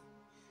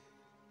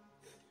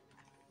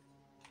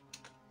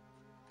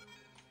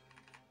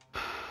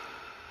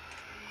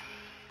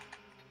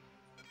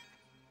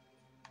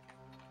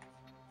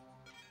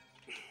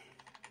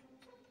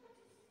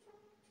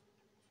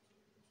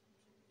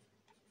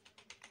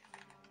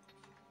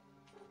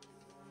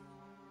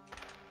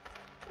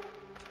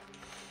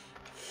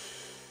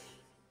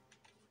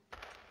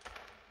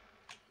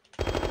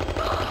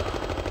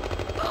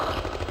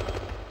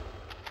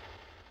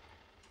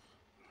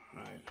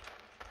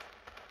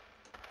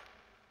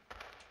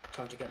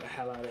 Time to get the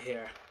hell out of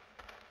here.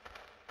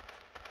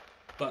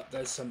 But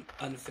there's some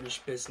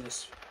unfinished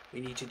business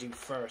we need to do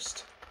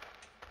first,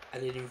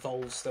 and it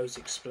involves those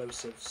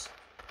explosives.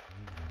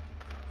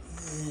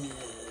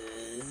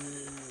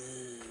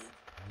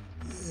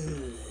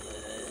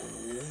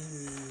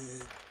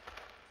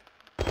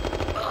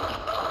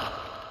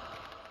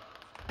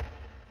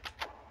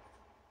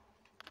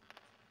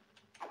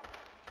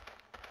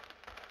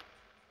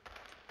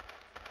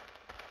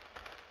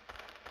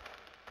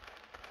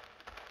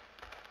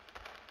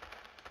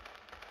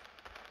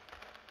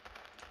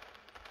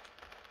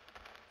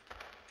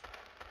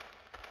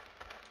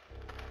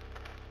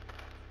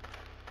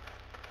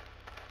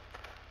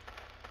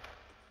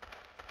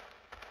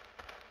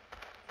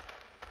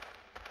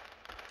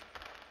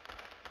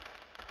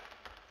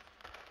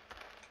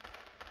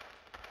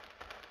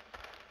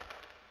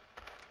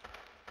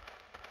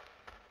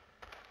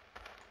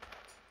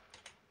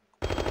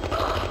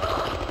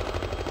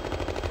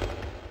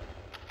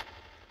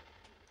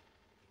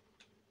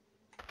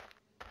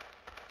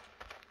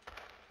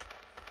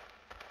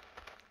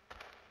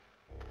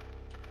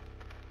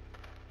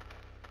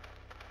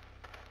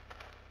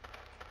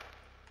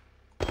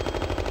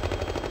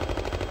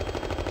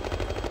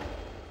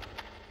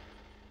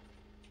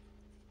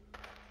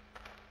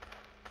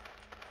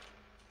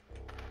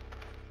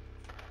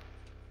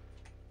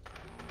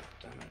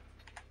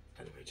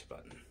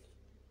 Button.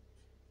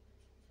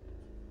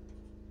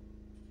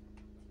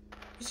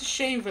 It's a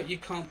shame that you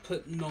can't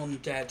put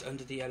non-dead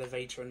under the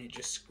elevator and it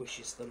just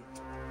squishes them.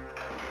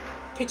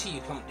 Pity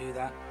you can't do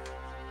that.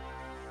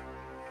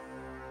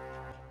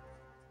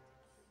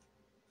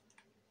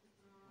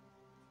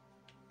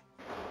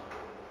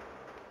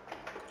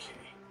 Okay.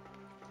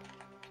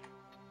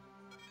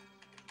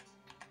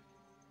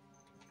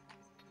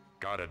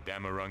 Got a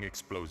Damarung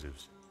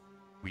explosives.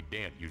 We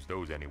daren't use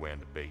those anywhere in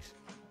the base.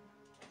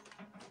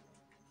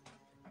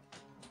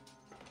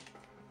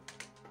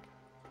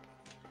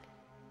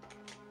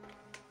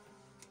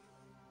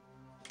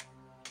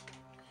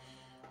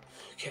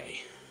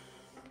 Okay.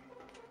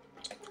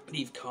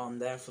 Leave calm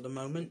there for the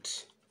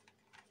moment.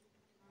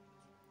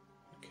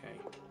 Okay.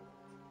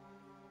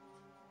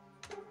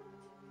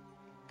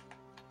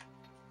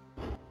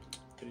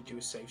 Gonna do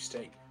a save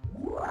state.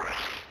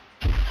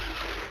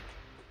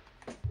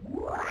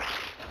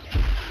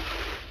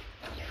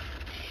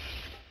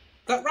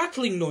 That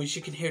rattling noise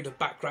you can hear in the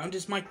background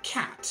is my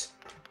cat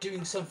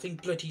doing something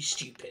bloody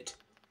stupid.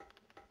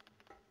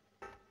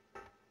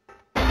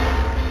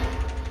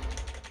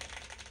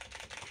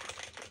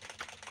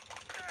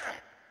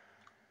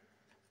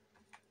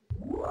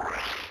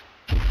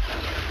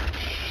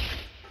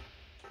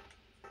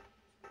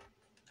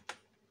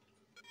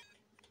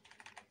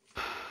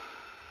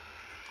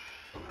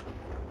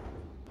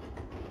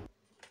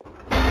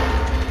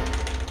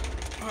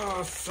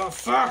 Oh, for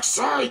fuck's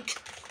sake!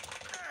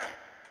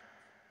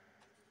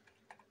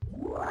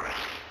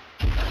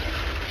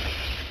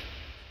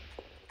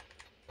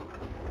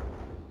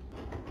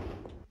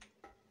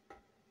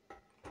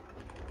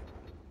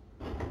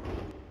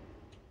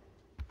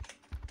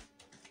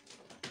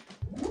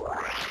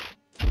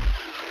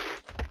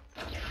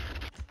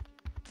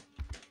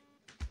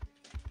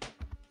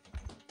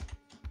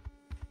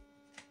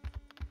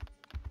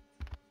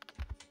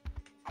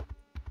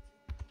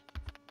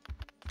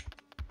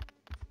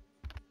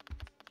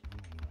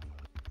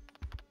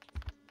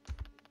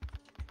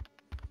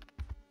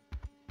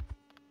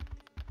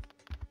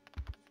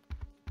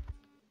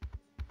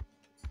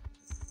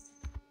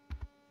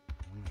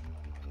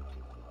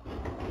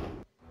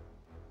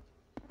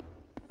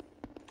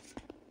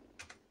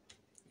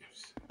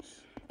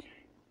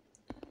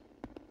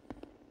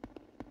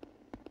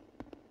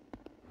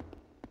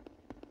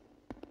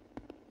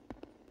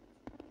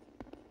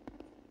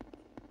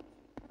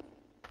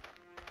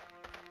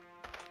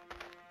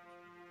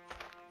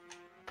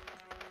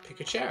 Pick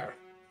a chair.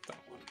 That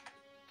one.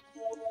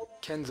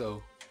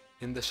 Kenzo,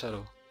 in the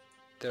shuttle.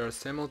 There are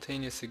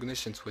simultaneous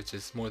ignition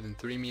switches more than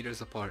 3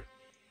 meters apart.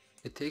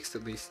 It takes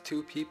at least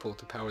 2 people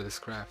to power this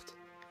craft.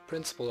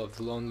 Principle of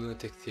the lone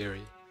lunatic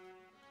theory.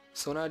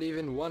 So not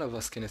even one of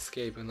us can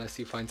escape unless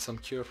you find some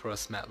cure for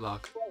us,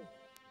 Matlock.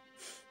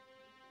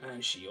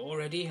 And she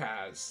already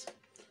has.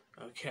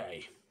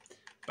 Okay,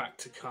 back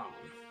to calm.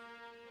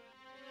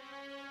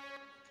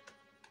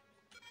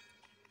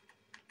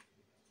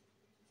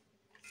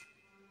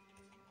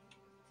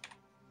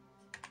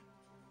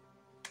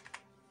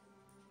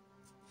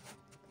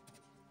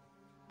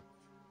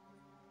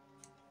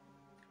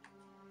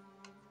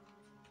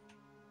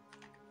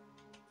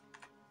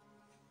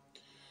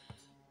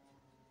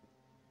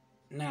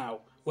 Now,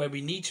 where we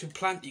need to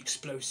plant the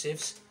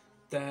explosives,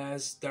 there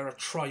are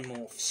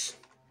trimorphs.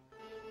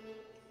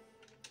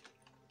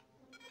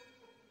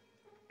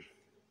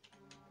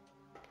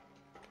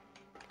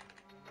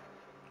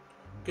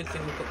 Good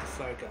thing we've got the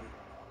flare gun.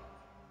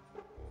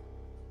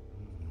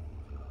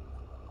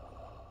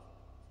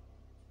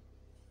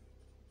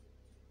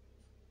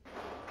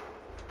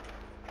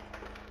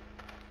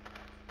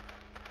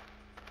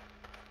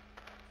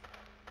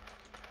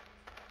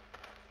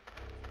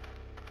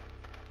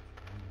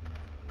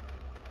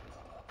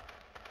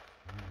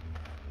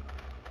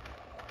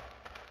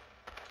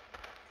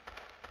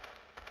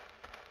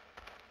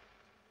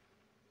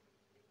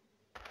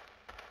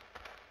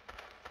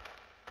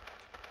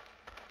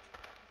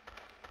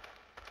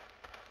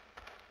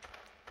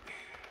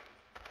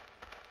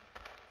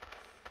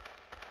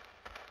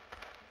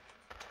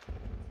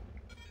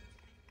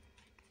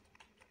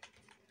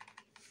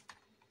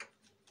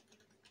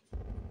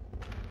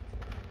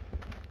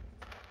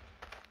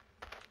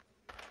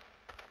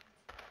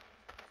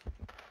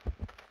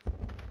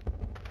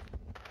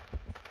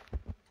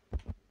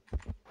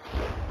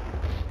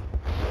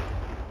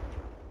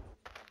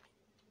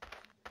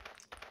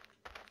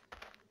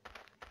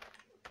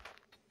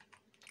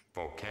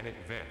 volcanic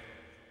vent.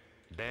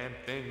 Damn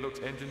thing looks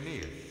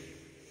engineered.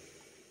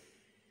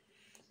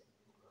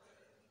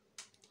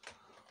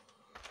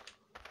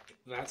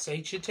 That's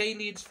ancient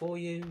aliens for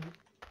you.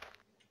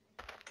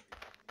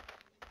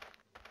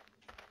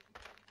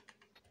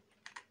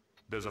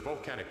 There's a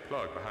volcanic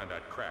plug behind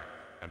that crack,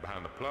 and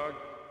behind the plug,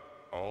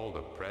 all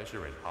the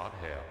pressure in hot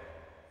hell.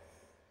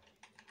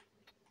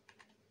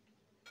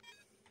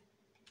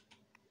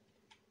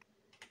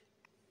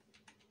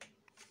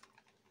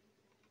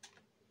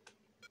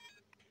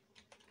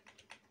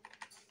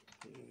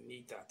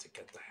 Need that to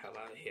get the hell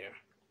out of here.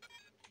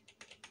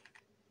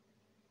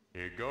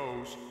 Here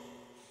goes.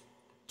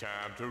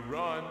 Time to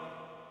run.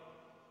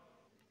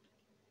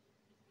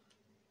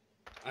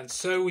 And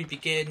so we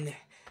begin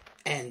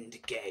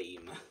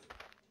Endgame.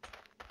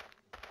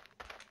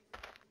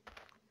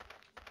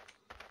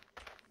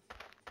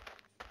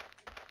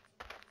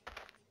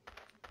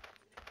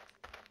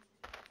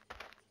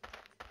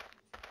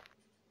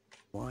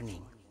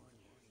 Warning.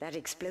 That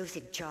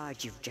explosive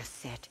charge you've just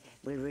set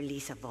will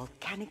release a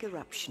volcanic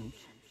eruption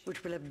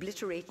which will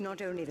obliterate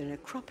not only the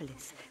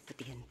necropolis, but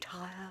the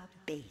entire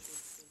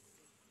base.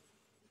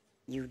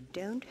 You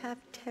don't have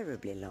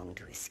terribly long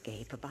to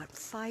escape, about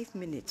 5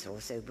 minutes or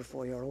so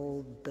before you're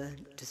all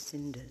burnt to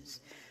cinders.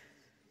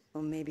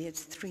 Or maybe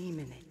it's 3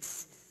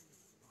 minutes.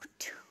 Or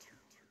 2.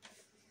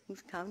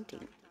 Who's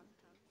counting?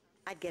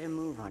 I'd get a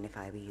move on if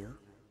I were you.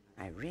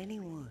 I really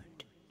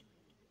would.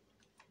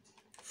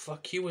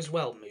 Fuck you as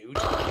well, Mood.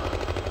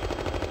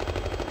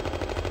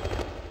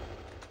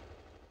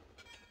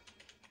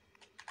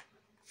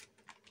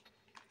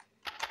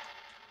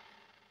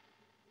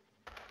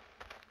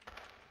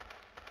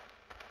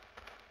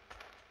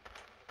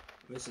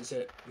 This is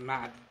it.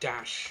 Mad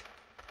dash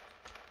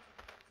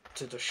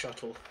to the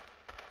shuttle.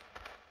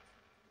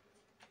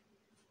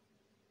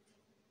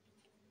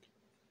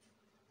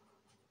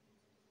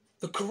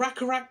 The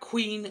Karakarak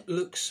Queen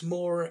looks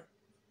more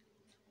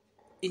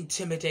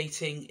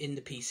intimidating in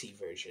the PC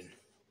version.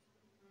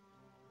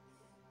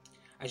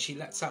 And she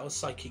lets out a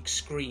psychic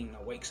scream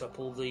that wakes up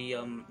all the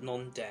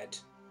non-dead.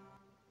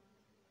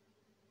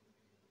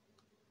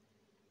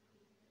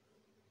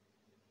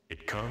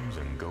 It comes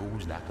and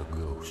goes like a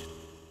ghost.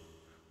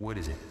 What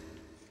is it?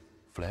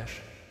 Flesh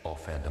or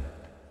phantom?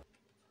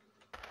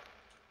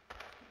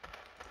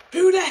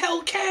 Who the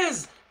hell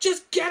cares?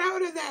 Just get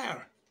out of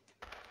there!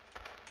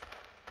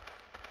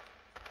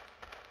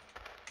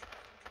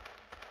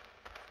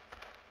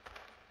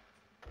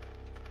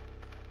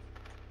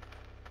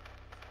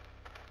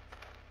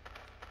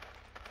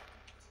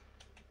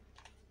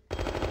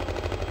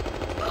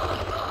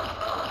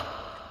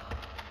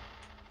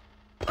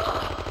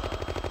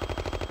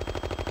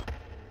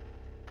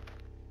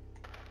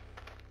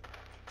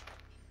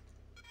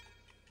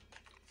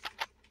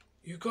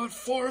 You got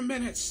 4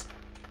 minutes.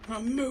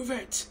 Now move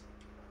it.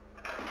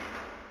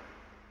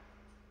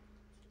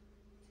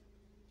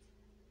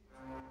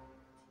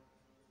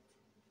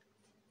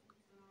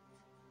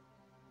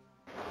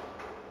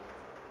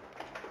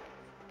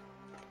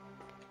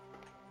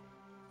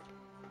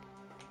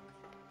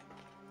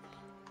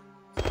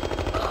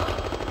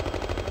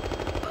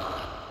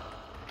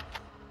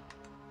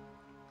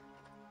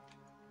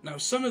 Now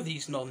some of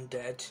these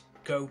non-dead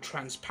go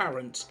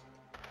transparent,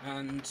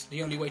 and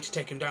the only way to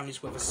take him down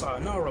is with a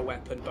sayonara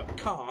weapon, but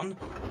Khan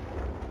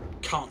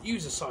can't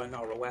use a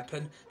sayonara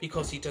weapon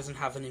because he doesn't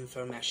have an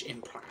infomesh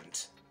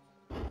implant.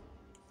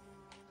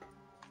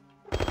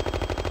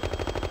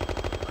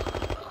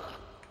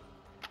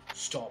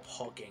 Stop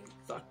hogging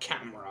the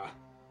camera.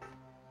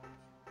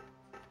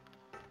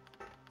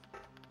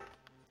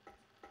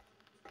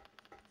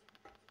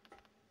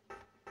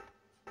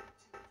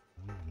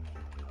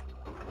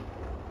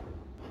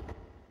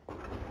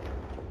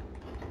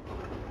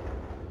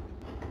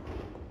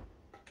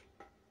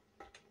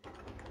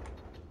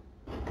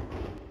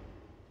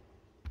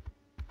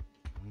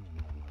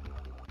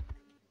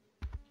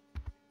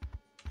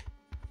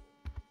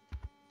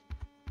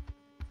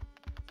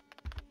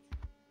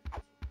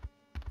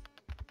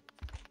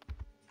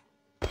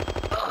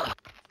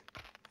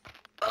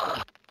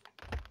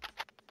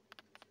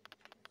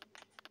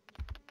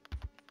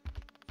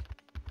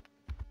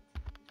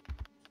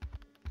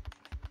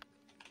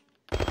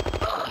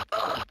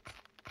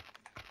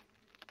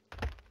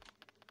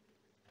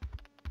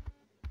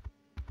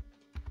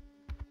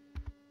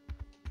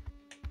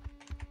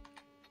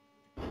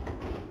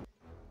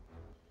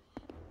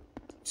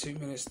 Two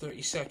minutes,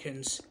 30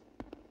 seconds.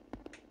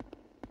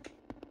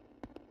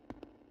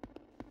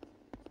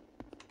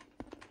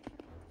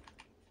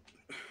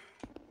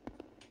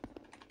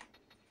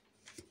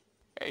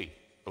 Hey,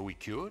 are we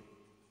cured?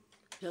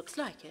 Looks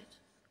like it.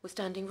 We're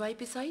standing right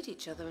beside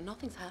each other and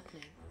nothing's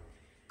happening.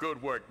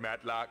 Good work,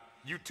 Matlock.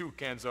 You too,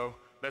 Kenzo.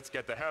 Let's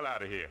get the hell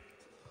out of here.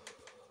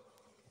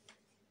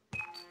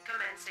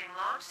 Commencing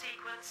launch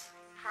sequence.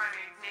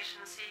 Primary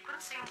ignition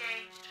sequence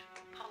engaged.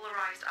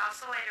 Polarized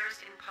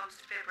oscillators in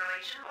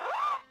post-fibrillation.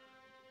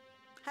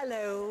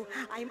 Hello,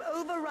 I'm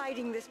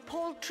overriding this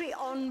paltry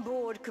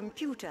onboard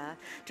computer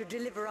to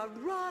deliver a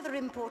rather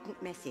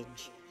important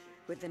message.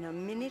 Within a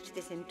minute,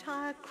 this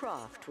entire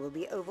craft will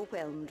be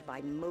overwhelmed by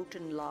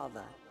molten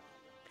lava.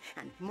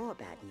 And more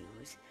bad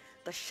news,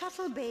 the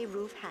shuttle bay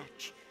roof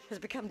hatch has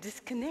become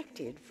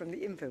disconnected from the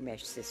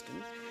infomesh system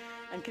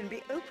and can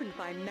be opened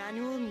by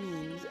manual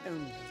means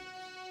only.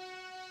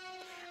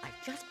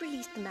 I've just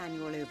released the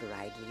manual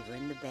override lever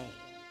in the bay.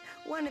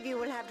 One of you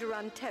will have to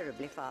run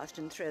terribly fast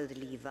and throw the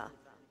lever.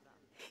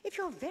 If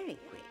you're very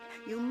quick,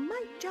 you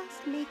might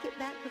just make it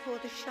back before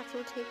the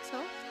shuttle takes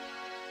off.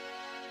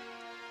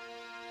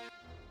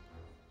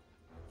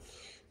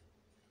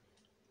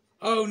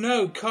 Oh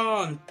no,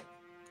 Khan!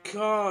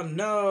 Khan,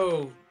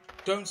 no!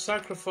 Don't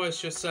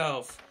sacrifice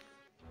yourself.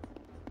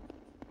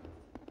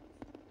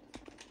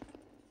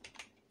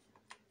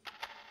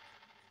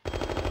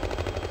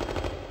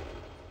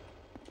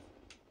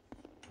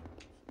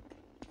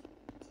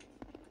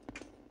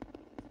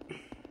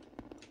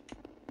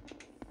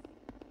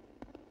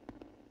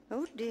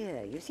 Oh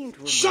dear, you seem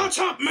to... Shut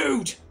up,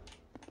 Mood!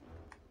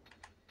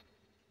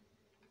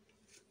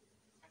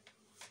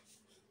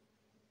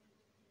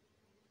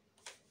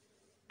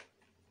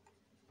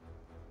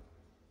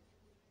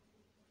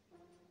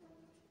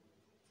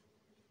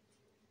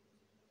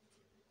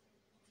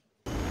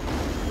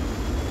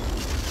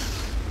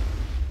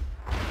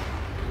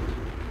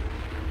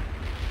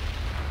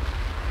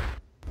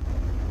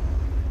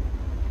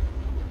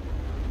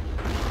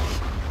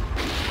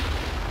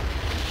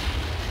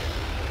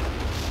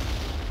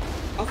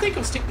 I think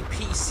I'll stick the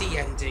PC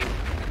ending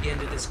at the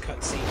end of this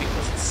cutscene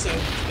because it's so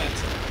much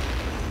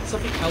better.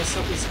 Something else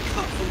that was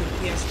cut from the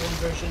PS1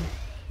 version,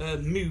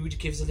 Mood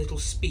gives a little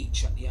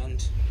speech at the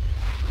end.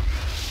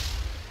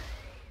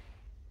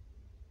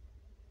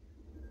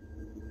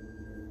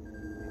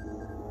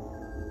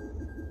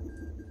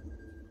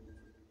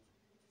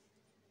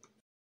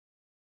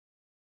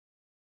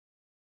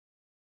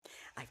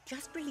 I've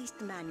just released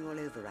the manual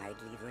override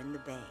lever in the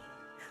bay.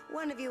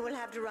 One of you will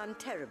have to run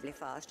terribly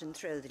fast and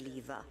throw the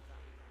lever.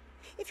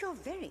 If you're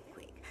very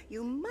quick,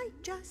 you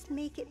might just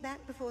make it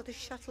back before the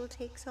shuttle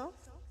takes off.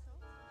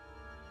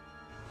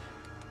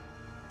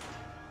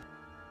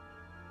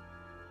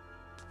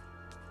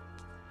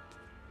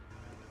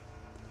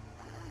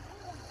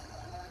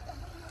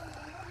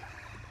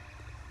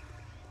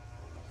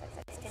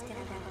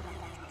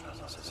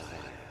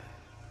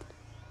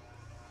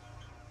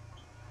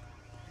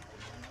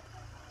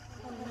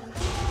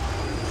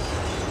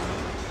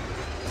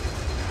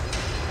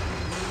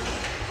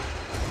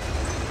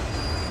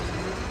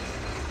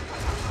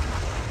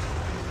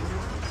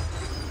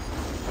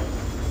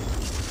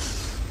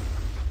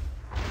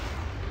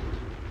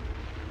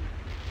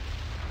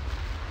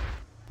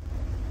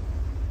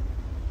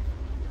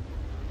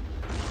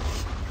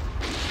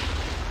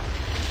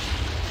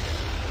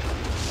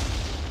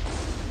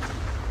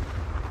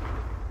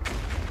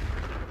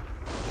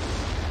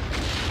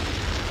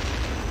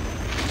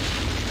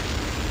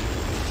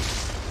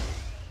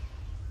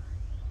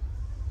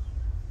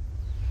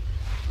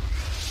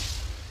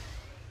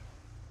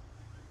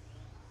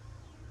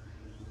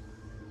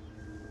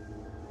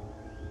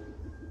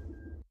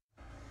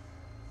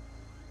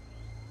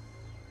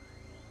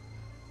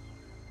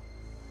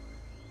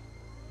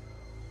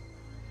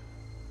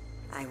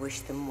 I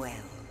wish them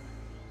well.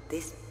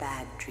 This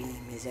bad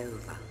dream is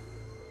over.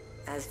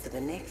 As for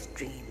the next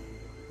dream,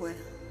 well,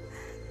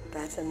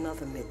 that's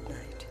another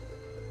midnight.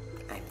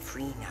 I'm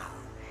free now,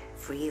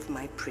 free of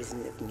my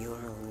prison of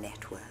neural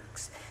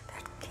networks,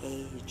 that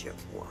cage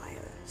of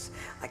wires.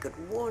 I could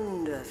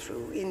wander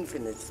through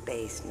infinite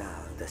space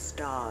now, the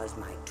stars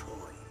my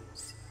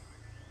toys.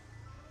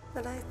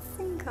 But I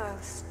think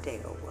I'll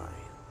stay a while,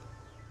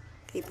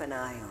 keep an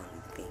eye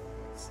on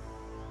things.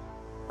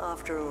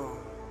 After all,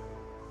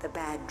 the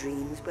bad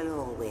dreams will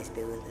always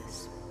be with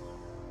us.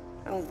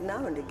 And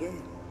now and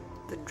again,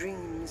 the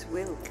dreams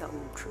will come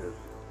true.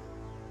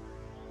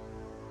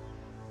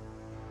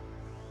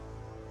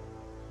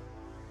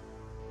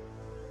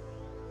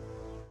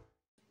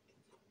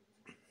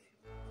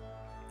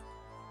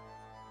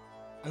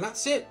 And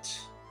that's it.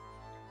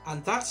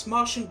 And that's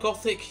Martian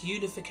Gothic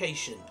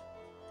Unification.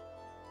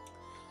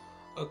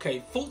 Okay,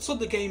 thoughts on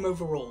the game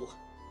overall.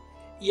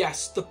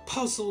 Yes, the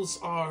puzzles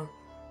are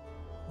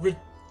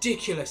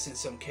ridiculous in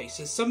some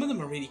cases. Some of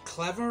them are really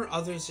clever,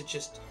 others are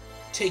just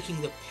taking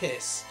the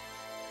piss.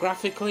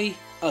 Graphically,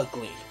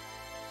 ugly.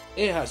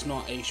 It has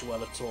not aged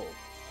well at all.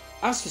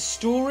 As for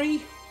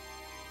story,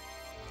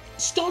 it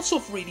starts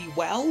off really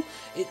well.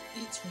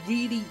 It's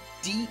really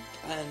deep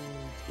and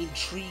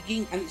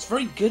intriguing, and it's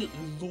very good at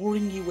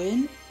luring you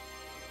in.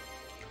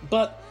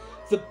 But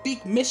the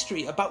big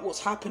mystery about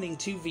what's happening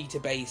to Vita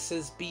Base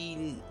has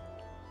been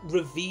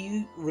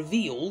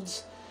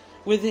revealed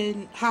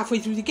within halfway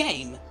through the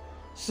game.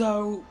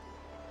 So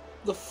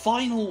the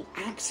final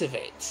act of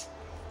it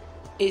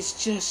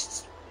is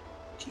just...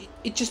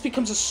 it just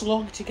becomes a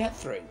slog to get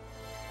through.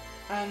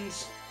 And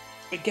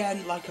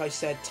again, like I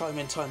said time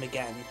and time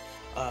again,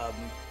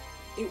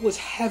 it was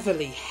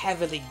heavily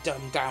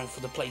dumbed down for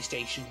the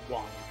PlayStation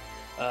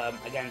 1.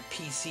 Again,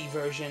 PC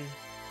version,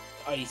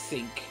 I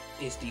think,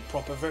 is the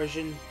proper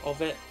version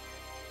of it.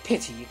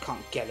 Pity you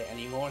can't get it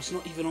anymore. It's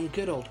not even on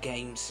Good Old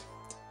Games.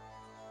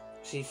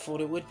 See,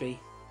 thought it would be.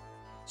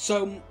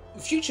 So,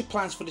 future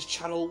plans for this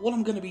channel, what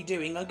I'm going to be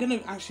doing, I'm going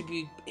to actually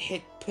be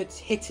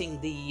hitting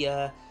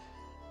the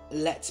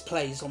Let's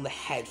Plays on the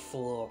head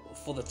for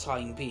the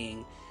time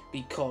being,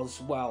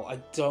 because, well, I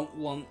don't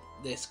want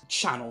this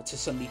channel to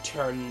suddenly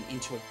turn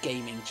into a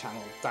gaming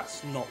channel.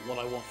 That's not what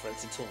I want for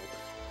it at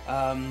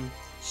all.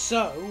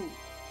 So,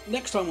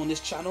 next time on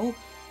this channel,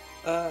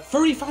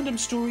 Furry Fandom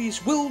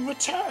Stories will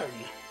return,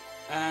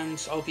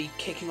 and I'll be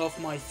kicking off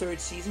my 3rd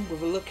season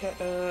with a look at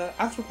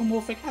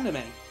anthropomorphic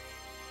anime.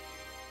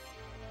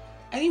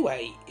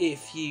 Anyway,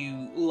 if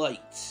you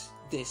liked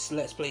this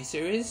Let's Play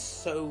series,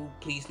 so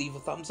please leave a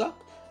thumbs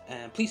up,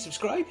 and please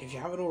subscribe if you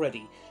haven't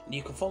already, and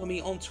you can follow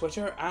me on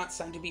Twitter at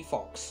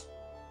SandyBFox.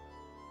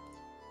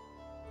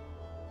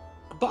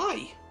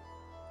 Goodbye!